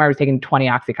was at a point where I was taking 20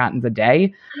 OxyContins a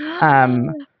day.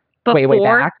 Way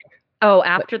back. Oh,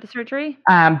 after the surgery?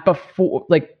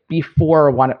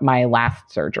 Before my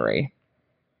last surgery.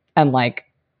 And like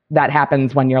that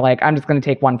happens when you're like, I'm just going to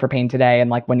take one for pain today. And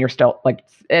like when you're still like,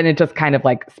 and it just kind of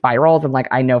like spirals. And like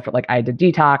I know for like I did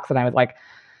detox and I was like,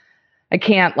 I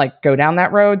can't like go down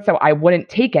that road. So I wouldn't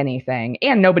take anything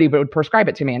and nobody would prescribe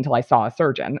it to me until I saw a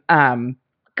surgeon. God,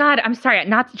 I'm sorry.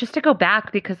 Not just to go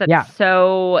back because it's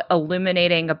so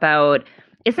illuminating about,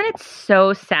 isn't it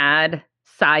so sad?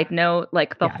 Side note,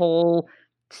 like the whole,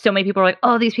 so many people are like,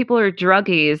 oh, these people are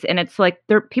druggies. And it's like,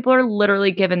 people are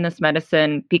literally given this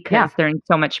medicine because they're in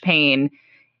so much pain.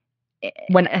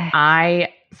 I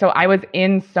was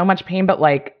in so much pain, but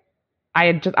like, I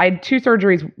had 2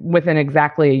 surgeries within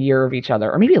exactly a year of each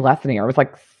other, or maybe less than a year. It was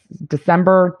like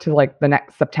December to like the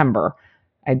next September.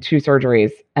 I had 2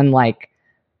 surgeries. And like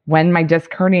when my disc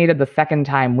herniated the second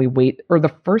time, or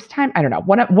the first time, I don't know.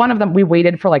 One of them, we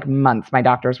waited for like months. My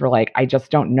doctors were like, I just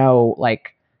don't know,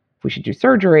 like if we should do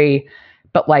surgery.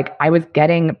 But like I was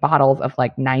getting bottles of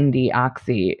like 90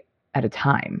 Oxy at a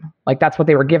time. Like that's what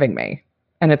they were giving me.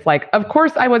 And it's like, of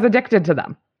course I was addicted to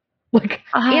them. Like,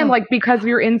 and like, because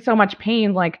you're in so much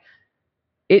pain, like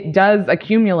it does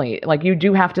accumulate. Like you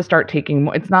do have to start taking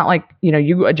more. It's not like,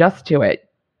 you adjust to it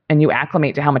and you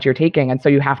acclimate to how much you're taking. And so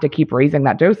you have to keep raising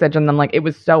that dosage. And then like, it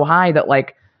was so high that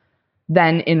like,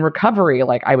 then in recovery,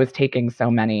 like I was taking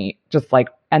so many just like,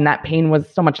 and that pain was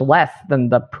so much less than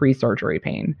the pre-surgery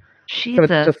pain. Jesus. So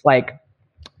it's just like,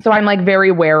 so I'm like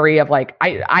very wary of like,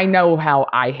 I know how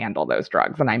I handle those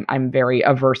drugs and I'm very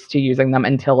averse to using them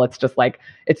until it's just like,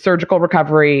 it's surgical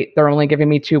recovery. They're only giving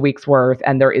me 2 weeks worth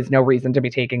and there is no reason to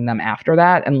be taking them after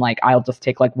that. And like, I'll just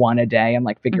take like one a day and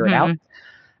like figure it out.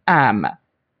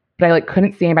 But I like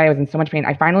couldn't see anybody. I was in so much pain.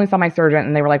 I finally saw my surgeon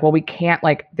and they were like, well, we can't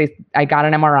like I got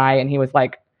an MRI and he was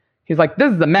like,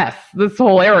 this is a mess. This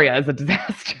whole area is a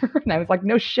disaster. And I was like,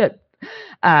 no shit.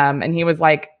 And he was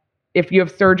like, if you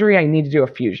have surgery, I need to do a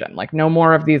fusion. Like no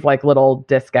more of these like little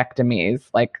discectomies,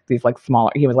 like these like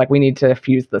smaller. He was like, we need to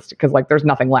fuse this because like there's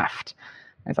nothing left.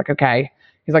 I was like, okay.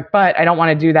 He's like, but I don't want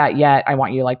to do that yet. I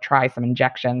want you to like try some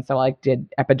injections. So I like did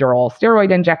epidural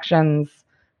steroid injections,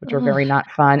 which were very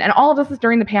not fun. And all of this is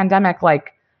during the pandemic.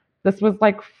 Like this was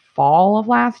like fall of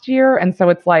last year. And so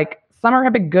it's like summer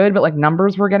had been good, but like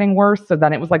numbers were getting worse. So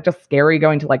then it was like just scary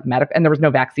going to like medical, and there was no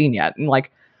vaccine yet. And like,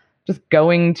 just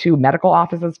going to medical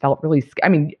offices felt really I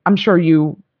mean, I'm sure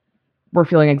you were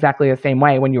feeling exactly the same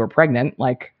way when you were pregnant.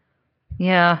 Like,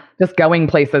 yeah, just going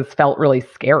places felt really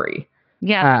scary.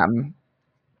 Yeah.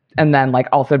 and then like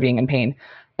also being in pain.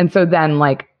 And so then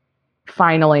like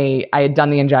finally I had done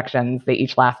the injections. They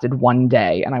each lasted 1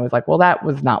 day. And I was like, well, that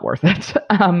was not worth it.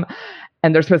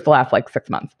 And they're supposed to last like 6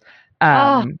 months.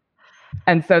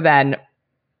 And so then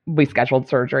we scheduled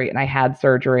surgery and I had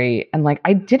surgery, and like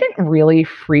I didn't really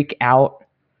freak out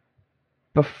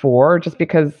before just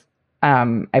because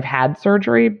I've had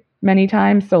surgery many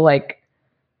times. So like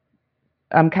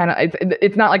I'm kind of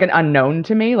it's not like an unknown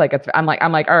to me. Like I'm like,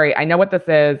 all right, I know what this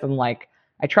is, and like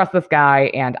I trust this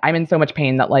guy, and I'm in so much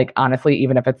pain that like honestly,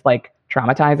 even if it's like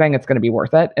traumatizing, it's going to be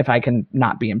worth it if I can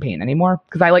not be in pain anymore.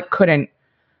 Because I couldn't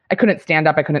stand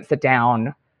up, I couldn't sit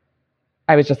down.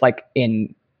 I was just like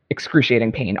in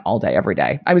excruciating pain all day, every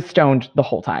day. I was stoned the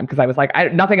whole time because I was like,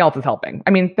 nothing else is helping. I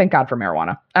mean, thank God for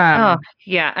marijuana.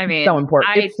 Yeah, I mean, so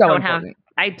important. It's so important.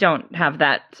 I don't have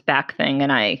that back thing,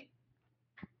 and I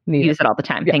use it all the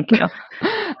time. Yeah. Thank you.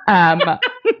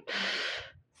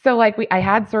 So like I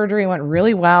had surgery, went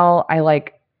really well. I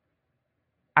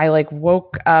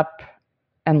woke up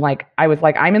and like I was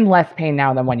like, I'm in less pain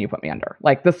now than when you put me under.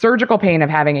 Like the surgical pain of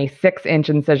having a 6-inch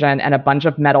incision and a bunch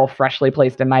of metal freshly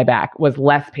placed in my back was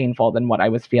less painful than what I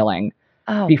was feeling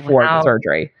before the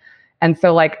surgery. And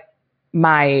so like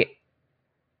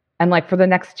for the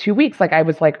next 2 weeks, like I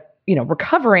was like, you know,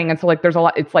 recovering. And so like there's a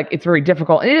lot, it's like, it's very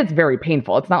difficult. And it is very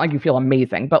painful. It's not like you feel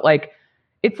amazing, but like,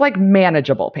 it's like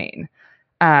manageable pain.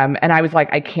 And I was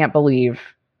like, I can't believe,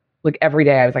 like every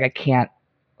day I was like,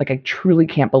 I truly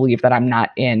can't believe that I'm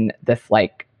not in this,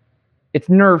 like, it's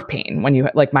nerve pain when you,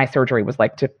 like my surgery was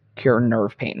like to cure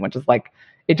nerve pain, which is like,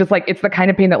 it just like, it's the kind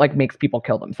of pain that like makes people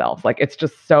kill themselves. Like, it's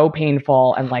just so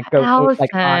painful and like goes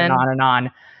like on and on and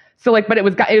on. So like, but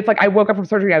it's like, I woke up from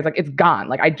surgery, I was like, it's gone.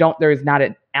 Like there's not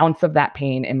an ounce of that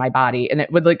pain in my body. And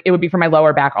it would be from my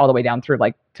lower back all the way down through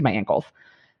like to my ankles.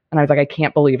 And I was like, I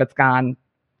can't believe it's gone.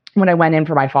 When I went in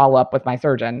for my follow-up with my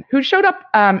surgeon, who showed up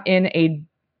in a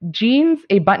jeans,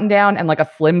 a button down, and like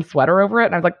a slim sweater over it.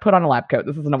 And I was like, put on a lab coat.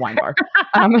 This isn't a wine bar.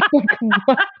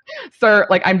 Sir,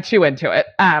 like I'm too into it.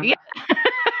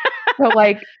 So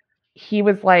like, he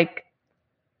was like,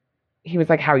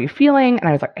 how are you feeling? And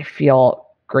I was like, I feel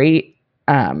great.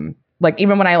 Like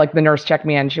even when the nurse checked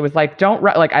me in, she was like,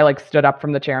 I like stood up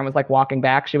from the chair and was like walking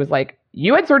back. She was like,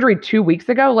 you had surgery 2 weeks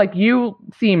ago. Like you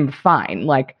seem fine.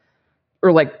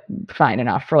 Or fine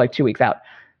enough for like 2 weeks out.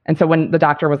 And so when the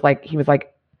doctor was like, he was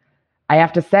like, I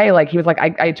have to say, like, he was like,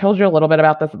 I told you a little bit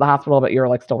about this at the hospital, but you're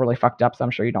like still really fucked up. So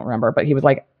I'm sure you don't remember. But he was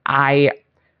like,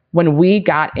 when we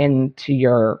got into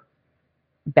your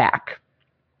back,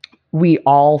 we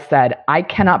all said, I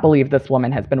cannot believe this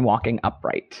woman has been walking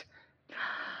upright.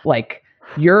 Like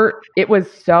your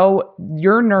nerves,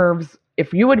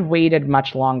 if you had waited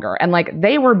much longer, and like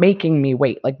they were making me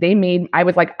wait, like I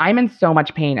was like, I'm in so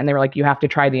much pain. And they were like, you have to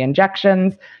try the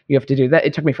injections. You have to do that.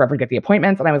 It took me forever to get the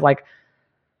appointments. And I was like,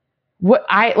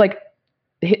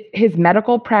 his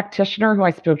medical practitioner who I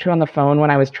spoke to on the phone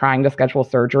when I was trying to schedule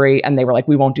surgery, and they were like,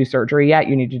 we won't do surgery yet.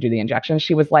 You need to do the injections.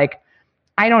 She was like,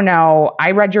 I don't know.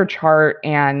 I read your chart,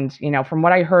 and, you know, from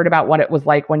what I heard about what it was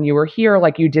like when you were here,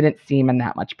 like you didn't seem in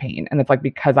that much pain. And it's like,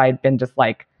 because I had been just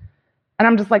like, and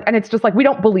I'm just like, and it's just like, we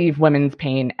don't believe women's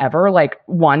pain ever, like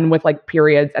one with like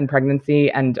periods and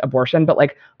pregnancy and abortion, but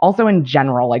like also in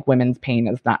general, like women's pain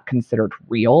is not considered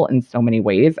real in so many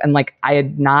ways. And like, I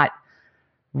had not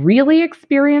really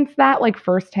experienced that like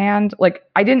firsthand. Like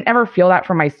I didn't ever feel that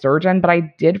from my surgeon, but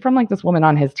I did from like this woman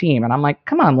on his team. And I'm like,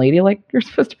 come on, lady, like you're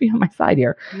supposed to be on my side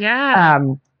here. Yeah.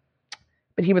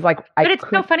 But he was like, but it's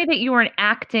so funny that you weren't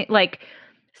acting like,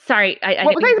 sorry.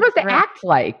 What was I supposed to act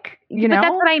like? You know, but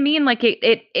that's what I mean. Like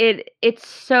it's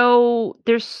so,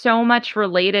 there's so much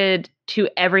related to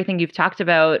everything you've talked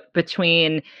about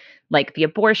between like the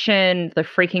abortion, the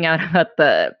freaking out about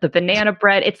the banana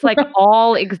bread. It's like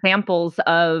all examples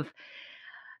of,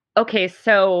 okay,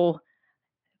 so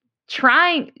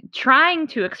trying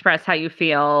to express how you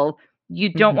feel.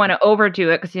 You don't want to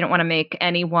overdo it because you don't want to make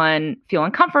anyone feel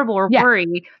uncomfortable or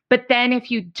worry. But then if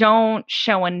you don't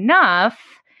show enough,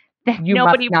 then you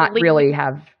nobody must not really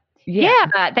have.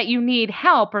 That you need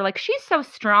help, or like she's so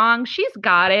strong, she's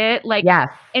got it. Like, yes.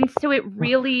 And so it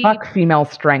really fuck female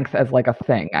strength as like a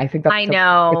thing. I think that's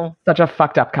it's such a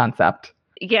fuckt up concept.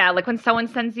 Yeah, like when someone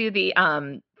sends you the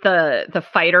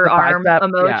fighter arm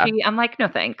emoji, I'm like, no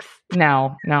thanks.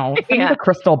 No. Send me the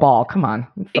crystal ball. Come on,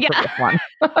 it's the prettiest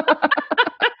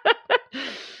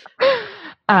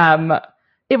one.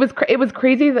 It was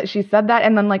crazy that she said that,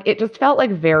 and then like it just felt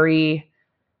like very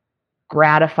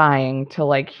gratifying to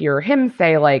like hear him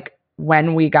say like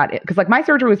when we got it, because like my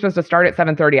surgery was supposed to start at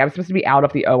 7:30. I was supposed to be out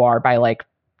of the OR by like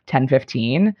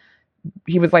 10:15,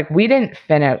 he was like, we didn't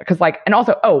finish because like, and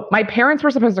also, oh, my parents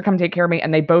were supposed to come take care of me,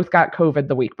 and they both got COVID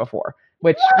the week before,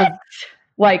 which was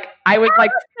like, I was like,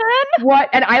 what?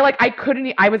 And I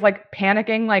couldn't, I was like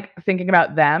panicking, like thinking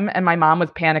about them, and my mom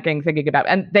was panicking, thinking about,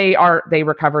 and they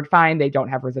recovered fine. They don't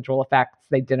have residual effects.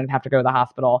 They didn't have to go to the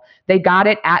hospital. They got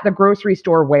it at the grocery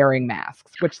store wearing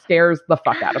masks, which scares the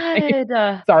fuck out of me.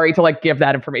 Sorry to like give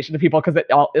that information to people because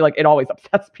it always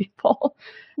upsets people.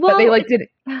 Well, but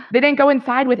they didn't go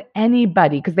inside with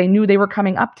anybody because they knew they were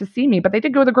coming up to see me, but they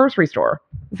did go to the grocery store.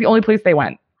 It's the only place they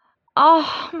went.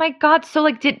 Oh my God. So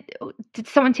like, did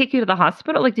someone take you to the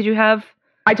hospital? Like,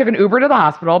 I took an Uber to the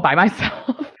hospital by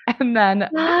myself. And then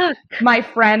my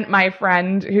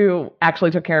friend who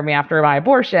actually took care of me after my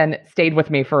abortion stayed with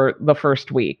me for the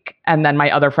first week. And then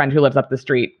my other friend who lives up the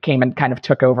street came and kind of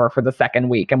took over for the second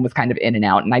week and was kind of in and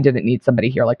out. And I didn't need somebody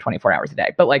here like 24 hours a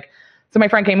day. But like, so my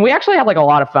friend came, we actually had like a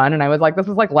lot of fun. And I was like, this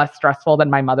was like less stressful than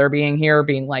my mother being here,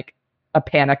 being like a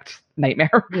panicked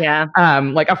nightmare. Yeah.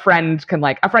 Like a friend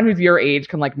who's your age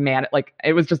can like man it. Like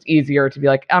it was just easier to be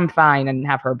like, I'm fine, and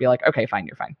have her be like, okay, fine,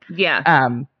 you're fine. Yeah.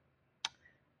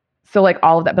 So like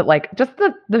all of that, but like just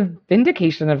the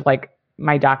vindication of like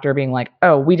my doctor being like,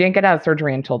 oh, we didn't get out of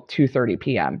surgery until 2:30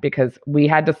 p.m. because we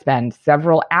had to spend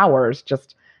several hours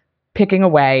just picking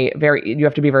away. You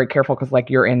have to be very careful because like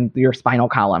you're in your spinal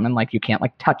column and like you can't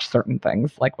like touch certain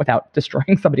things like without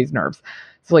destroying somebody's nerves.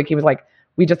 So like he was like,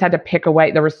 we just had to pick away.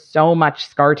 There was so much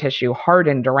scar tissue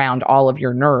hardened around all of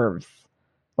your nerves.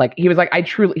 Like he was like, I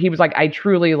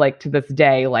truly like to this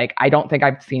day, like I don't think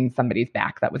I've seen somebody's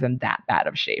back that was in that bad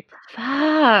of shape.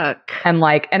 Fuck. And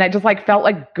I just like felt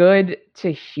like good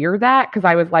to hear that because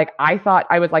I was like,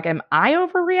 am I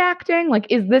overreacting? Like,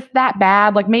 is this that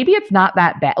bad? Like maybe it's not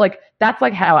that bad. Like that's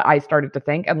like how I started to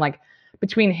think. And like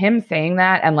between him saying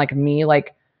that and like me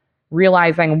like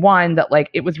realizing one that like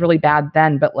it was really bad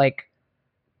then, but like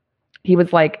he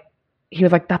was like,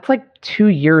 that's like 2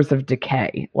 years of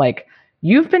decay. Like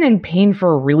you've been in pain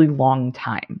for a really long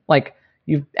time. Like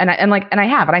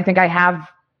I think I have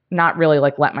not really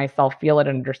like let myself feel it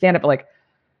and understand it. But like,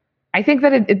 I think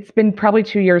that it's been probably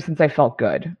 2 years since I felt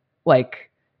good.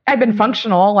 Like I've been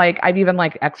functional. Like I've even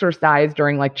like exercised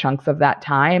during like chunks of that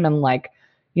time and like,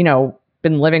 you know,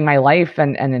 been living my life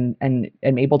and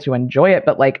able to enjoy it.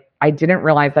 But like, I didn't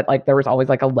realize that like there was always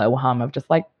like a low hum of just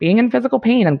like being in physical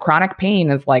pain, and chronic pain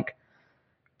is like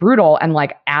brutal. And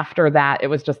like after that, it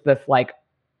was just this like,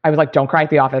 I was like, don't cry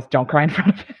at the office. Don't cry in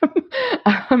front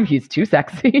of him. He's too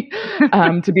sexy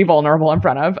to be vulnerable in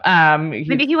front of.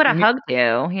 Maybe he would have hugged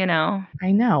you, you know?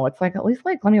 I know. It's like, at least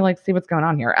like, let me like see what's going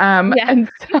on here. And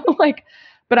so like,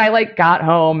 but I like got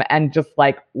home and just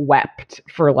like wept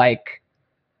for like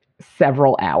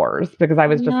several hours because I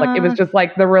was just like, it was just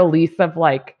like the release of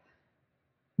like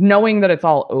knowing that it's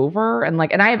all over. And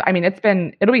like,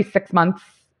 and it'll be 6 months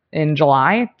in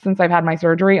July since I've had my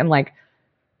surgery, and like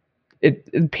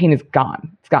pain is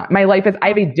gone. It's gone. My life is, I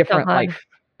have a different life.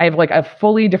 I have like a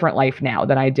fully different life now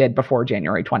than I did before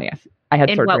January 20th. I had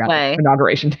surgery on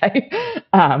inauguration day.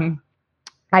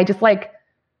 I just like,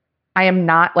 I am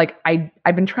not like,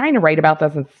 I've been trying to write about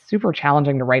this. It's super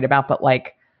challenging to write about, but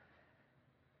like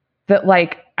that,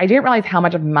 like, I didn't realize how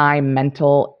much of my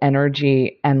mental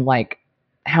energy and like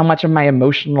how much of my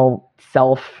emotional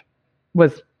self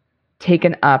was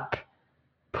taken up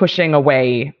pushing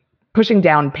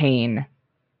down pain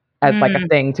as like a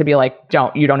thing to be like,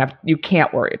 you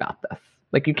can't worry about this.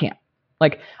 Like you can't.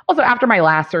 Like also after my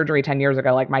last surgery 10 years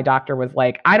ago, like my doctor was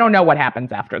like, I don't know what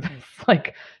happens after this.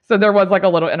 Like, so there was like a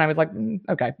little, and I was like,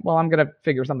 okay, well, I'm going to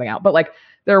figure something out. But like,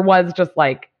 there was just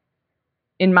like,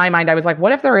 in my mind, I was like,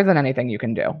 what if there isn't anything you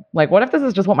can do? Like, what if this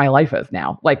is just what my life is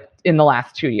now? Like in the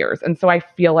last 2 years. And so I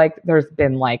feel like there's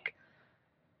been like,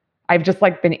 I've just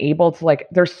like been able to like,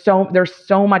 there's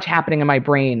so much happening in my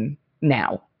brain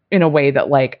now in a way that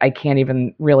like I can't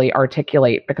even really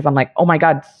articulate, because I'm like, oh my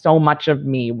God, so much of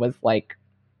me was like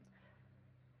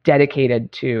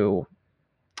dedicated to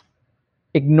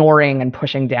ignoring and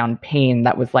pushing down pain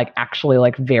that was like actually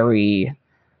like very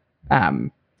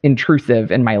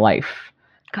intrusive in my life.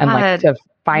 God. And like to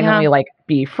finally like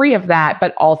be free of that.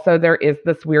 But also there is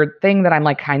this weird thing that I'm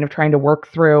like kind of trying to work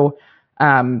through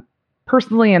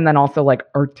personally, and then also like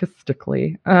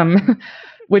artistically,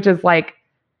 which is like,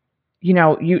 you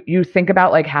know, you think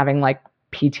about like having like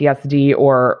PTSD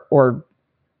or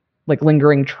like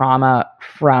lingering trauma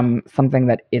from something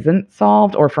that isn't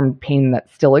solved, or from pain that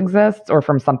still exists, or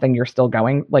from something you're still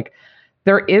going. Like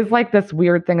there is like this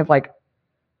weird thing of like,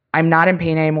 I'm not in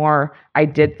pain anymore. I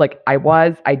did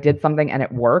something and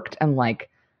it worked. And like,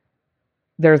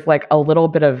 there's like a little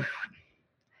bit of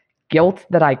guilt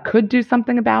that I could do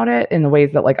something about it in the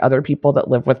ways that like other people that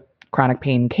live with chronic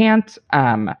pain can't.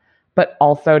 But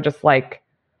also just like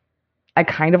I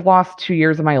kind of lost 2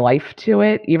 years of my life to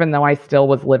it, even though I still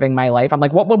was living my life. I'm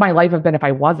like, what would my life have been if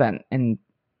I wasn't in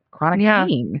chronic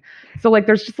pain? So like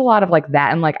there's just a lot of like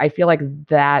that. And like I feel like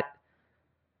that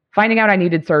finding out I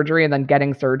needed surgery and then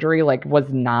getting surgery like was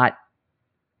not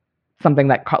something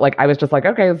that like I was just like,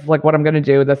 okay, this is like what I'm gonna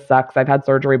do. This sucks. I've had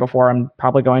surgery before. I'm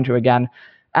probably going to again.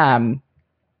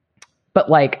 But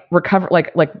like recover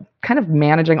like kind of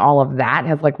managing all of that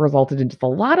has like resulted in just a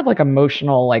lot of like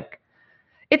emotional like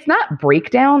it's not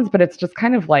breakdowns, but it's just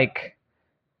kind of like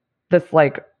this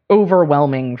like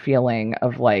overwhelming feeling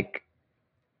of like,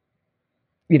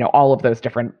 you know, all of those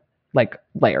different like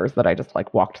layers that I just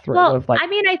like walked through. Well, like, I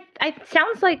mean, I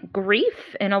sounds like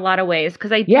grief in a lot of ways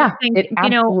because I do think it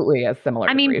absolutely is similar.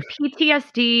 I mean, grief.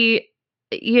 PTSD,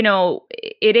 you know,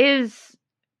 it is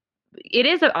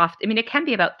I mean, it can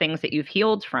be about things that you've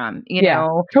healed from, you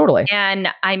know? Totally. And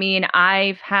I mean,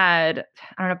 I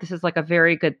don't know if this is like a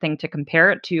very good thing to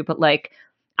compare it to, but like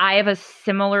I have a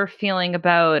similar feeling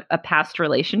about a past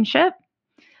relationship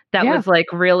that was like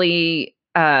really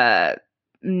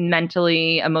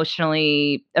mentally,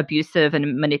 emotionally abusive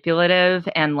and manipulative,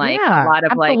 and like a lot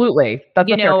of absolutely.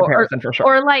 That's a fair comparison for sure.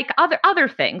 Or like other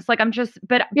things. Like I'm just,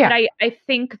 but I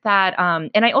think that,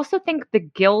 and I also think the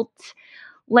guilt,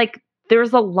 like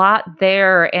there's a lot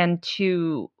there, and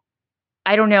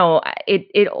I don't know,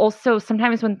 it also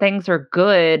sometimes when things are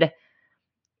good,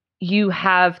 you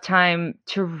have time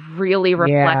to really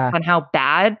reflect on how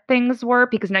bad things were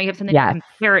because now you have something to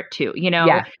compare it to, you know?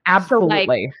 Yes,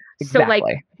 absolutely. So like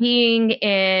being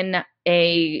in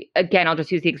again, I'll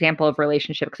just use the example of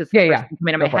relationship because it's the first thing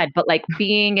coming to my head, but like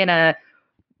being in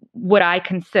what I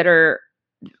consider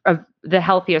the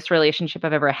healthiest relationship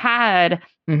I've ever had,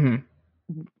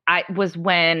 I was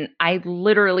when I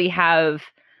literally have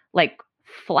like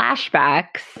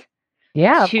flashbacks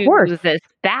to this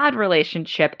bad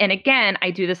relationship. And again,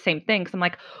 I do the same thing because I'm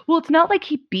like, well, it's not like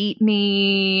he beat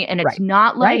me, and it's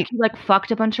not like he like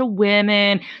fucked a bunch of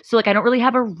women, so like I don't really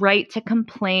have a right to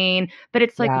complain. But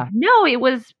it's like, no, it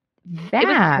was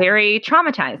very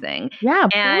traumatizing. Yeah,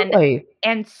 absolutely.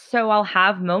 And so I'll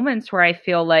have moments where I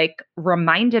feel like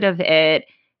reminded of it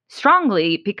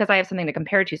strongly because I have something to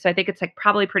compare to. So I think it's like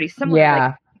probably pretty similar. Yeah,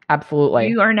 like, absolutely.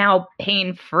 You are now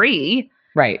pain free.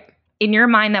 Right. In your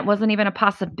mind, that wasn't even a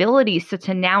possibility. So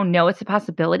to now know it's a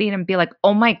possibility and be like,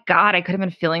 oh my God, I could have been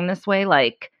feeling this way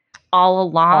like all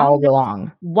along. All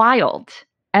along. Wild.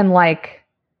 And like,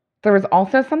 there was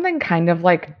also something kind of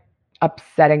like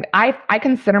upsetting. I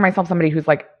consider myself somebody who's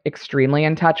like extremely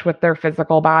in touch with their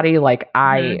physical body. Like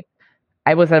I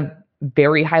was a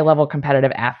very high level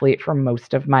competitive athlete for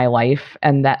most of my life.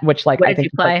 And that, which like, I think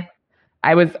you play?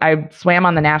 Like, I swam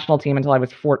on the national team until I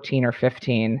was 14 or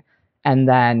 15. And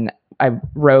then I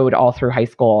rode all through high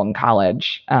school and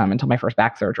college until my first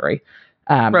back surgery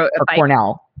for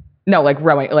Cornell. No, like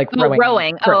rowing.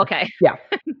 Rowing. Oh, okay. Yeah.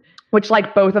 Which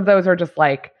like both of those are just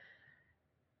like,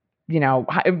 you know,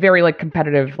 very like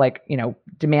competitive, like, you know,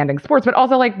 demanding sports, but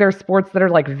also like there's sports that are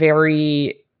like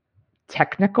very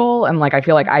technical. And like, I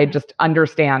feel like I just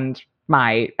understand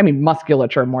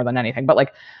musculature more than anything, but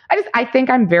like, I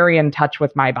think I'm very in touch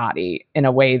with my body in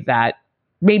a way that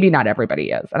maybe not everybody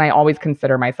is. And I always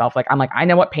consider myself like, I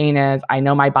know what pain is. I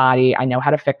know my body. I know how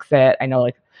to fix it. I know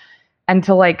like, and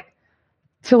to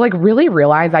really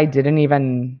realize I didn't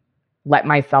even let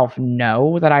myself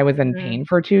know that I was in pain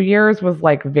for 2 years was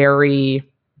like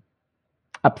very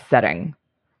upsetting.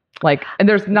 Like, and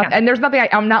there's nothing,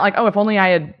 I'm not like, oh, if only I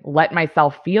had let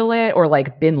myself feel it or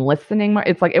like been listening.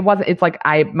 It's like, it's like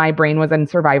my brain was in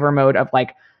survivor mode of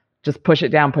like, just push it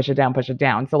down, push it down, push it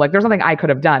down. So like, there's nothing I could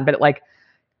have done, but like,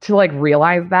 to like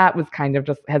realize that was kind of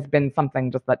just has been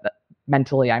something just that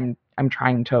mentally I'm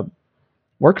trying to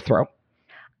work through.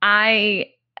 To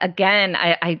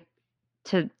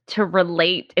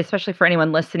relate, especially for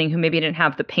anyone listening who maybe didn't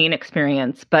have the pain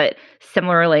experience, but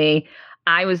similarly,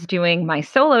 I was doing my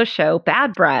solo show,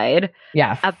 Bad Bride,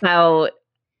 about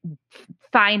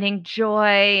finding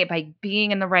joy by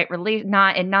being in the right relation,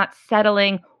 not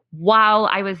settling while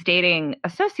I was dating a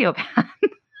sociopath.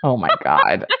 Oh my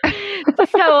God.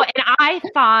 So, and I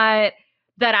thought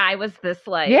that I was this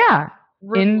like,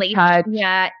 in touch.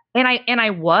 Yeah. And I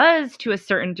was to a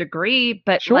certain degree,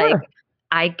 but like,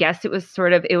 I guess it was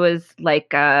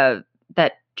like, what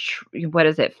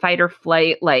is it? Fight or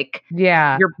flight. Like,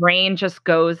 your brain just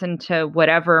goes into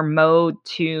whatever mode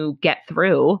to get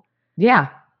through. Yeah.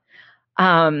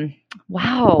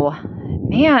 Wow,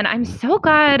 man, I'm so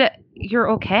glad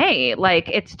you're okay. Like,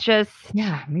 it's just,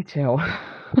 me too.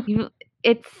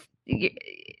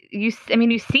 you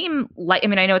seem like, I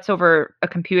mean, I know it's over a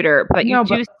computer, but you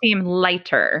do seem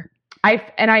lighter.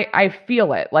 I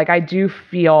feel it. Like, I do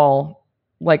feel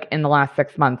like in the last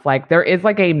 6 months, like there is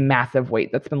like a massive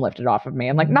weight that's been lifted off of me.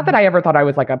 And like, not that I ever thought I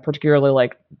was like a particularly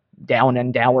like down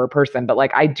and dour person, but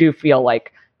like, I do feel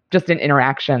like just in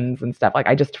interactions and stuff, like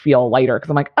I just feel lighter because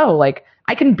I'm like, oh, like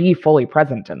I can be fully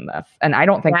present in this. And I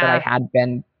don't think that I had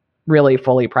been really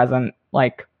fully present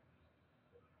like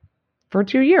for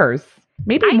 2 years,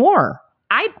 maybe more.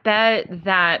 I bet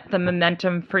that the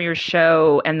momentum for your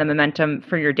show and the momentum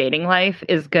for your dating life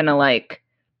is going to like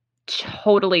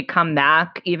totally come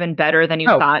back even better than you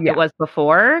thought it was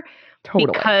before.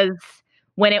 Totally. Because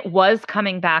when it was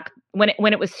coming back, when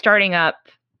it was starting up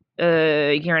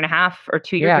a year and a half or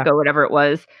 2 years ago, whatever it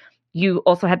was, you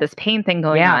also had this pain thing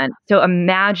going on. So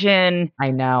imagine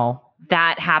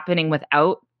that happening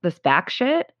without this back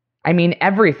shit. I mean,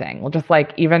 everything. Just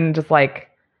like even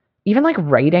like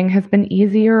writing has been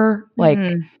easier. Like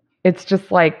it's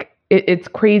just like it's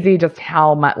crazy just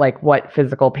how much like what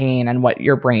physical pain and what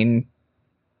your brain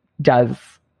does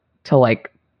to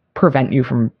like prevent you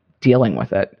from dealing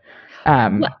with it.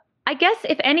 Well, I guess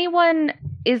if anyone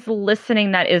is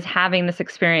listening that is having this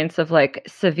experience of like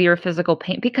severe physical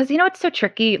pain, because it's so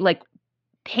tricky, like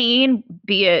pain,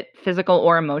 be it physical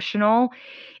or emotional,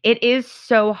 it is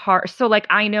so hard. So like,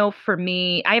 I know for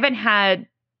me, I haven't had,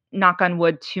 knock on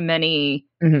wood, too many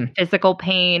physical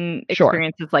pain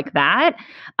experiences like that.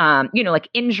 Like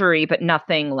injury, but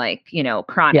nothing like,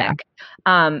 chronic.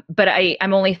 But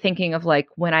I'm only thinking of like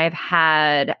when I've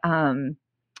had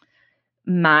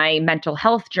my mental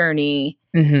health journey,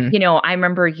 I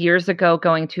remember years ago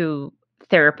going to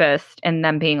therapist and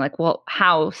them being like, well,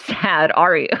 how sad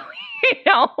are you?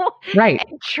 Right.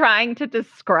 And trying to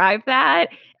describe that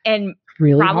and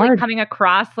really probably hard. Coming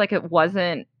across like it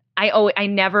wasn't, I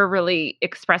never really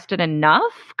expressed it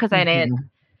enough because I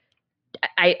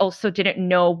also didn't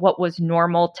know what was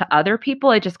normal to other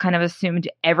people. I just kind of assumed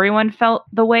everyone felt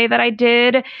the way that I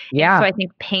did. Yeah. And so I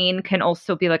think pain can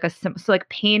also be like so like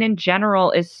pain in general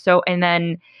is so, and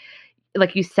then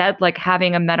like you said, like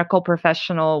having a medical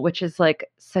professional, which is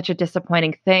like such a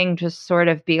disappointing thing, just sort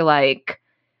of be like,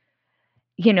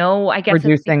 I guess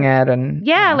reducing it and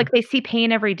like they see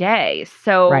pain every day.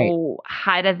 So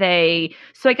how do they,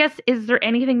 so I guess, is there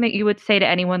anything that you would say to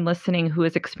anyone listening who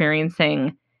is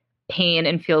experiencing pain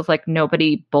and feels like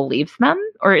nobody believes them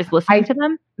or is listening to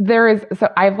them? There is.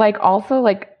 So I've like also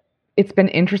like, it's been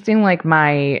interesting, like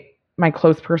my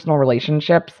close personal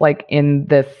relationships, like in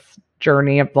this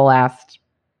journey of the last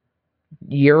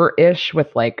year-ish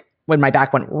with like when my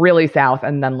back went really south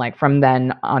and then like from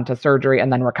then on to surgery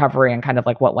and then recovery and kind of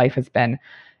like what life has been,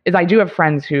 is I do have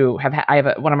friends who have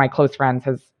one of my close friends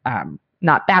has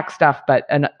not back stuff but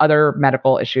other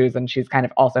medical issues, and she's kind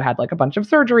of also had like a bunch of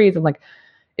surgeries, and like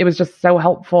it was just so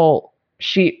helpful.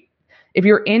 If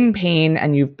you're in pain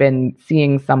and you've been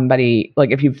seeing somebody,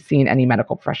 like if you've seen any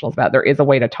medical professionals about it, there is a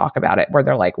way to talk about it where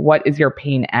they're like, what is your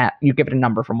pain at? You give it a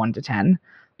number from 1 to 10.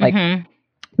 Like,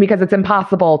 because it's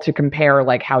impossible to compare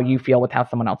like how you feel with how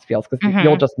someone else feels, because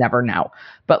you'll just never know.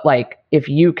 But like, if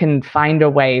you can find a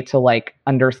way to like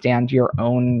understand your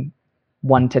own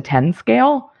 1 to 10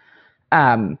 scale,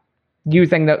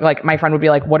 using the, like my friend would be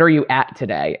like, what are you at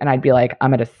today? And I'd be like,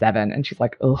 I'm at a 7. And she's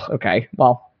like, oh, okay,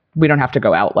 well, we don't have to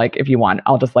go out. Like, if you want,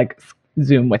 I'll just like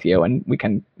Zoom with you and we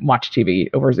can watch TV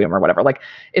over Zoom or whatever. Like,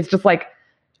 it's just like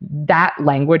that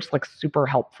language is like super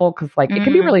helpful, because like it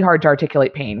can be really hard to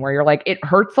articulate pain where you're like, it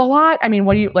hurts a lot. I mean,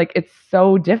 what do you like? It's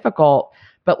so difficult,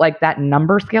 but like that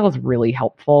number scale is really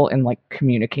helpful in like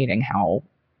communicating how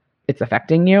it's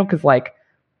affecting you. Because like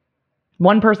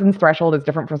one person's threshold is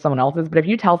different from someone else's. But if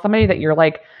you tell somebody that you're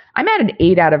like, I'm at an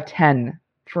 8 out of 10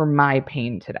 for my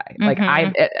pain today. Like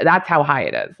that's how high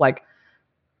it is. Like,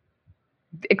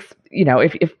 if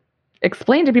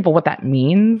explain to people what that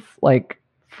means, like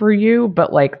for you,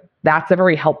 but like, that's a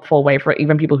very helpful way for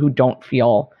even people who don't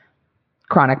feel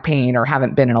chronic pain or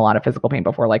haven't been in a lot of physical pain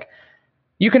before. Like,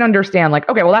 you can understand like,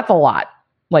 okay, well, that's a lot.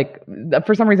 Like,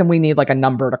 for some reason we need like a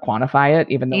number to quantify it,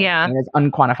 even though pain is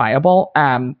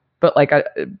unquantifiable. But like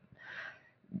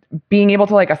being able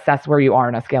to like assess where you are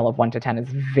on a scale of 1 to 10 is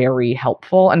very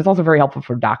helpful. And it's also very helpful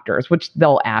for doctors, which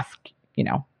they'll ask,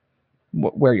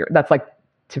 where you're, that's like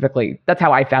typically, that's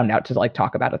how I found out to like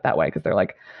talk about it that way. Cause they're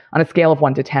like, on a scale of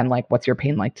 1 to 10, like, what's your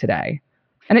pain like today?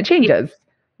 And it changes.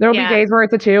 There'll be days where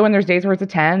it's a 2 and there's days where it's a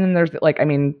 10. And there's like, I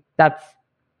mean, that's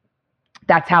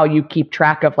how you keep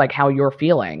track of like how you're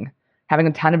feeling. Having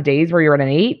a ton of days where you're at an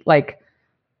 8, like,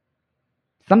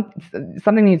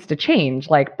 something needs to change.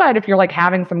 Like, but if you're like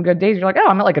having some good days, you're like, oh,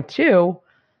 I'm at like a 2.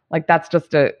 Like, that's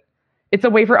just it's a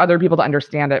way for other people to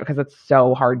understand it because it's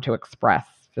so hard to express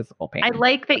physical pain. I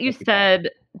like that you said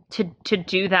to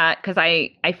do that because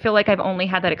I feel like I've only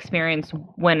had that experience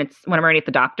when I'm already at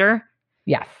the doctor.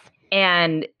 Yes.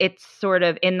 And it's sort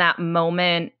of in that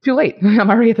moment. Too late. I'm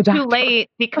already at the doctor. Too late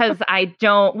because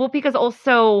because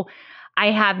also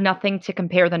I have nothing to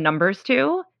compare the numbers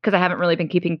to because I haven't really been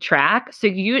keeping track.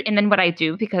 And then what I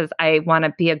do because I want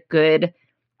to be a good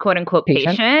quote unquote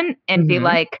patient and be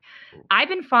like, I've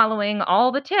been following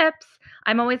all the tips.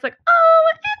 I'm always like, oh,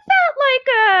 it's not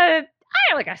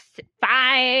like a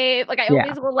 5. Like I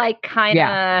always will like kind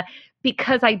of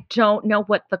because I don't know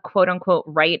what the quote unquote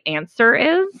right answer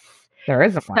is. There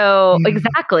isn't one. So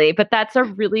exactly. But that's a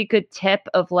really good tip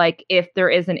of like, if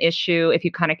there is an issue, if you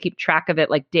kind of keep track of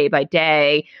it like day by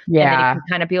day, and then you can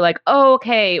kind of be like, oh,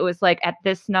 okay, it was like at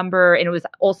this number. And it was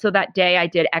also that day I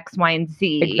did X, Y, and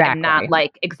Z and not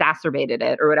like exacerbated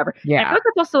it or whatever. Yeah. And I feel like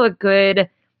that's also a good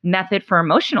method for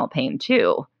emotional pain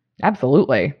too.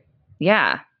 Absolutely.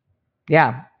 Yeah.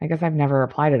 Yeah. I guess I've never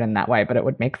applied it in that way, but it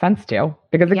would make sense to.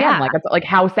 Because again, like it's like,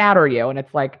 how sad are you? And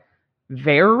it's like,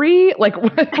 very like,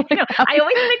 I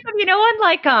always think of on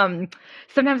like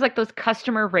sometimes like those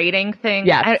customer rating things.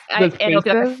 Yeah, those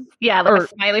faces. Like a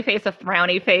smiley face, a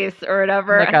frowny face, or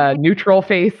whatever. Like a neutral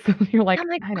face. You're like, I'm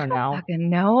like, I don't know. Fucking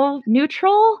no,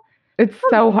 neutral. It's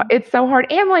so hard,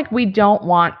 and like we don't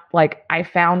want like I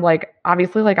found like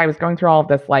obviously like I was going through all of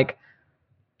this like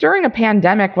during a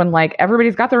pandemic when like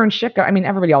everybody's got their own shit. I mean,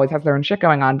 everybody always has their own shit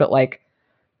going on, but like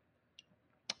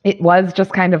it was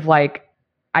just kind of like.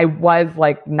 I was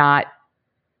like not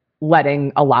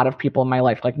letting a lot of people in my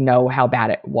life like know how bad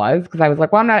it was because I was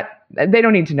like, well, they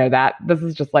don't need to know that. This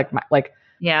is just like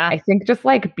I think just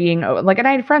like being like, and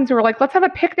I had friends who were like, let's have a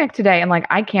picnic today. And like,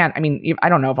 I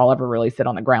don't know if I'll ever really sit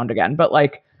on the ground again, but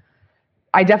like,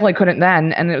 I definitely couldn't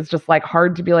then. And it was just like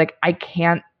hard to be like, I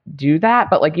can't do that.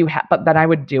 But like but then I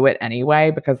would do it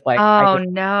anyway because like,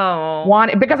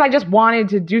 because I just wanted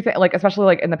to do things like, especially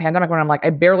like in the pandemic when I'm like,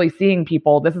 I'm barely seeing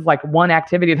people. This is like one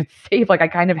activity that's safe. Like I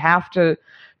kind of have to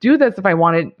do this if I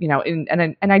wanted,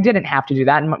 and I didn't have to do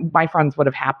that. And my friends would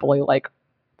have happily like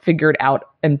figured out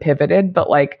and pivoted,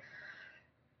 but like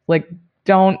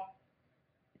don't,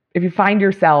 if you find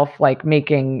yourself like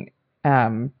making,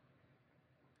 what's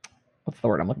the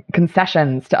word I'm looking,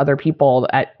 concessions to other people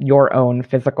at your own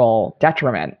physical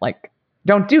detriment, like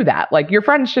don't do that. Like your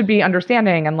friends should be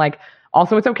understanding and like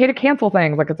also it's okay to cancel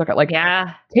things. Like it's okay, like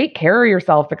take care of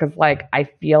yourself because like I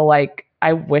feel like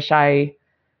I wish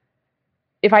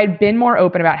if I had been more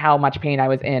open about how much pain I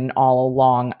was in all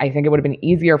along, I think it would have been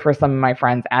easier for some of my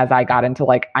friends as I got into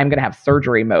like, I'm going to have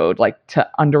surgery mode, like to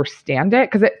understand it.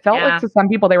 Cause it felt like to some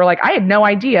people, they were like, I had no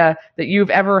idea that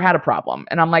you've ever had a problem.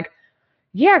 And I'm like,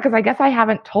 yeah, because I guess I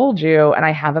haven't told you and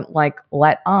I haven't like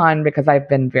let on because I've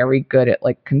been very good at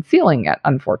like concealing it,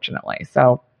 unfortunately.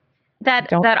 So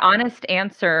that honest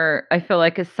answer, I feel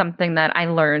like is something that I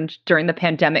learned during the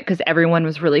pandemic because everyone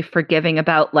was really forgiving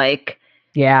about like,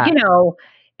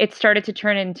 it started to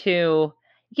turn into,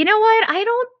 you know what? I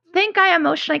don't think I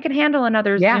emotionally can handle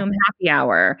another Zoom happy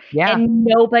hour. Yeah. And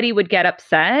nobody would get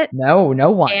upset. No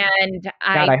one. And God,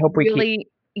 I hope we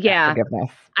keep forgiveness.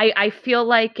 I feel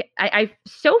like I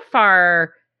so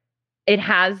far it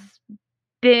has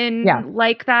been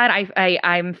like that.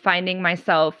 I'm finding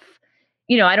myself,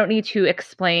 I don't need to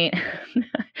explain.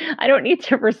 I don't need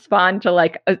to respond to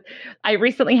like, I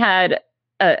recently had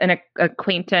an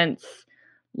acquaintance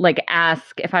like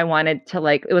ask if I wanted to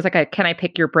like, it was like a, can I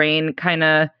pick your brain kind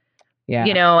of,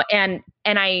 and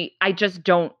I just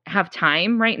don't have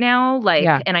time right now. Like,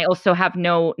 and I also have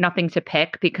nothing to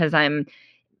pick because I'm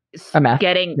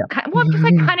getting, I'm just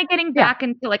like kind of getting back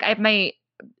into like, I have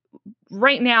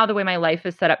right now, the way my life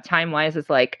is set up time-wise is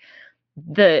like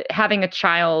having a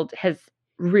child has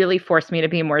really forced me to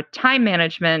be more time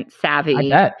management savvy. I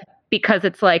bet. Because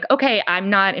it's like, okay, I'm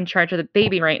not in charge of the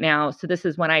baby right now. So this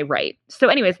is when I write. So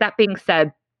anyways, that being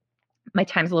said, my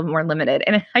time's a little more limited.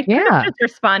 And I could have just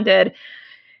responded,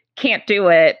 can't do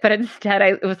it. But instead,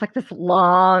 it was like this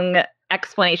long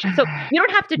explanation. So you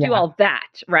don't have to do all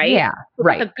that, right? Yeah,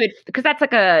 right. Because that's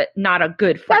like not a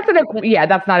good friend.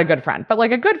 That's not a good friend. But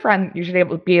like a good friend, you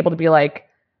should be able to be like,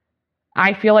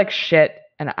 I feel like shit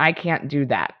and I can't do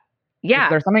that. Yeah. Is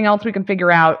there something else we can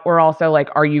figure out? Or also like,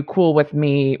 are you cool with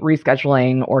me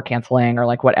rescheduling or canceling or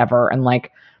like whatever? And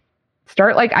like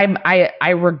start like I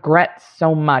regret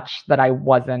so much that I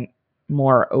wasn't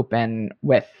more open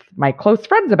with my close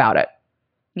friends about it.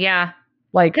 Yeah.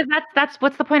 Like, because that's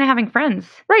what's the point of having friends?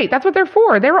 Right. That's what they're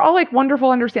for. They were all like wonderful,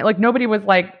 understand. Like nobody was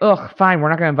like, ugh, fine, we're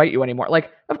not going to invite you anymore.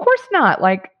 Like, of course not.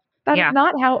 Like that's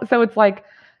not how. So it's like,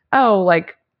 oh,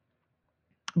 like,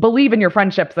 believe in your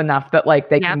friendships enough that like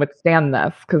they can withstand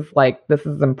this, because like this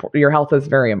is important. Your health is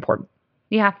very important.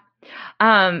 Yeah.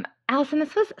 Alison,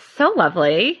 this was so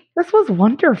lovely. This was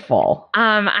wonderful.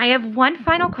 I have one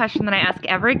final question that I ask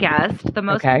every guest. The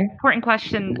most important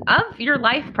question of your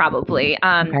life, probably.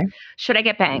 Should I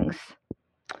get bangs?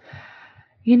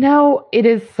 You know, it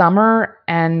is summer,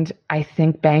 and I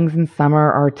think bangs in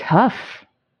summer are tough.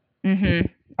 Mm-hmm.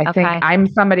 I think I'm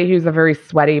somebody who's a very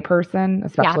sweaty person,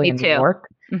 especially in New York.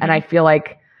 Mm-hmm. And I feel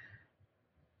like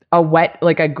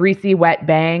a greasy, wet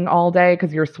bang all day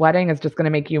because you're sweating is just going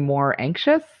to make you more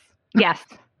anxious. Yes.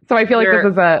 So I feel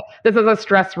like this is a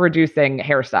stress reducing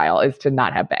hairstyle, is to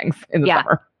not have bangs in the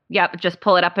summer. Yep. Just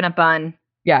pull it up in a bun.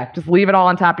 Yeah. Just leave it all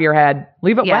on top of your head.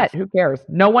 Leave it wet. Who cares?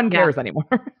 No one cares anymore.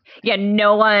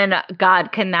 No one.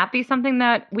 God, can that be something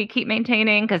that we keep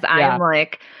maintaining? Because I'm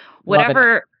like,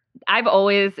 whatever. I've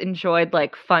always enjoyed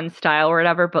like fun style or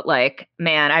whatever, but like,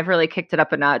 man, I've really kicked it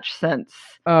up a notch since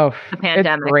the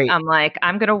pandemic. I'm like,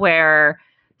 I'm going to wear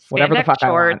spandex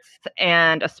shorts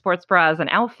and a sports bra as an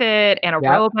outfit and a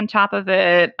robe on top of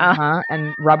it.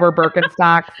 And rubber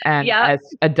Birkenstocks and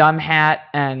a dumb hat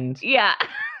and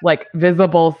like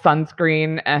visible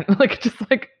sunscreen and like just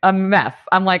like a mess.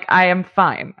 I'm like, I am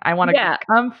fine. I want to be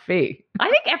comfy. I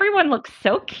think everyone looks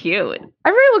so cute.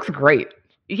 Everybody looks great.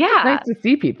 Yeah. It's nice to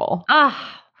see people.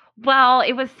 Well,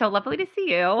 it was so lovely to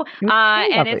see you.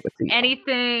 And is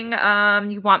anything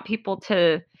you want people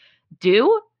to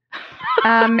do?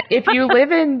 If you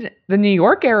live in the New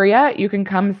York area, you can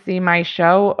come see my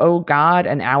show, Oh God,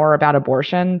 An Hour About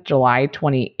Abortion, July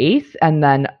 28th, and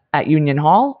then at Union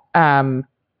Hall. And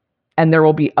there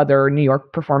will be other New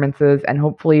York performances and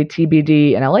hopefully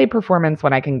TBD and LA performance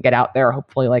when I can get out there,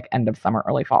 hopefully like end of summer,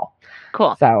 early fall.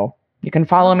 Cool. So you can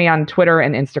follow me on Twitter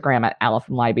and Instagram at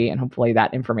Alison Leiby, and hopefully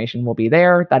that information will be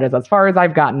there. That is as far as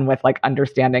I've gotten with like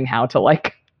understanding how to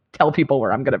like tell people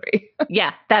where I'm going to be.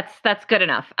 Yeah, that's good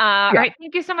enough. All right.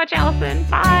 Thank you so much, Alison.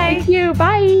 Bye. Thank you.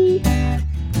 Bye.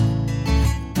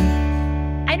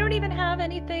 I don't even have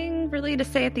anything really to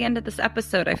say at the end of this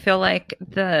episode. I feel like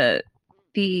the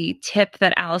tip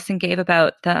that Alison gave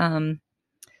about the,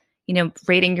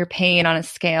 rating your pain on a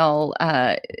scale,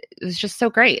 it was just so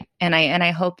great. And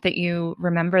I hope that you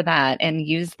remember that and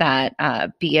use that,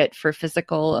 be it for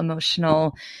physical,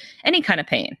 emotional, any kind of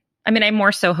pain. I mean, I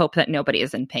more so hope that nobody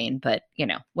is in pain, but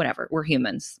whatever, we're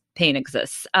humans. Pain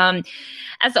exists.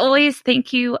 As always,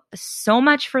 thank you so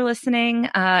much for listening.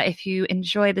 If you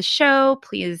enjoy the show,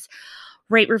 please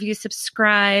rate, review,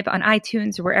 subscribe on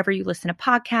iTunes or wherever you listen to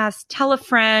podcasts. Tell a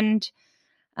friend.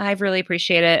 I really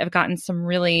appreciate it. I've gotten some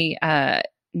really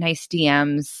nice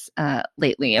DMs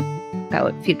lately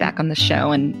about feedback on the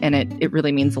show, and it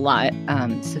really means a lot.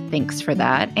 So thanks for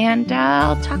that. And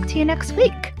I'll talk to you next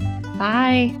week.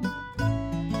 Bye.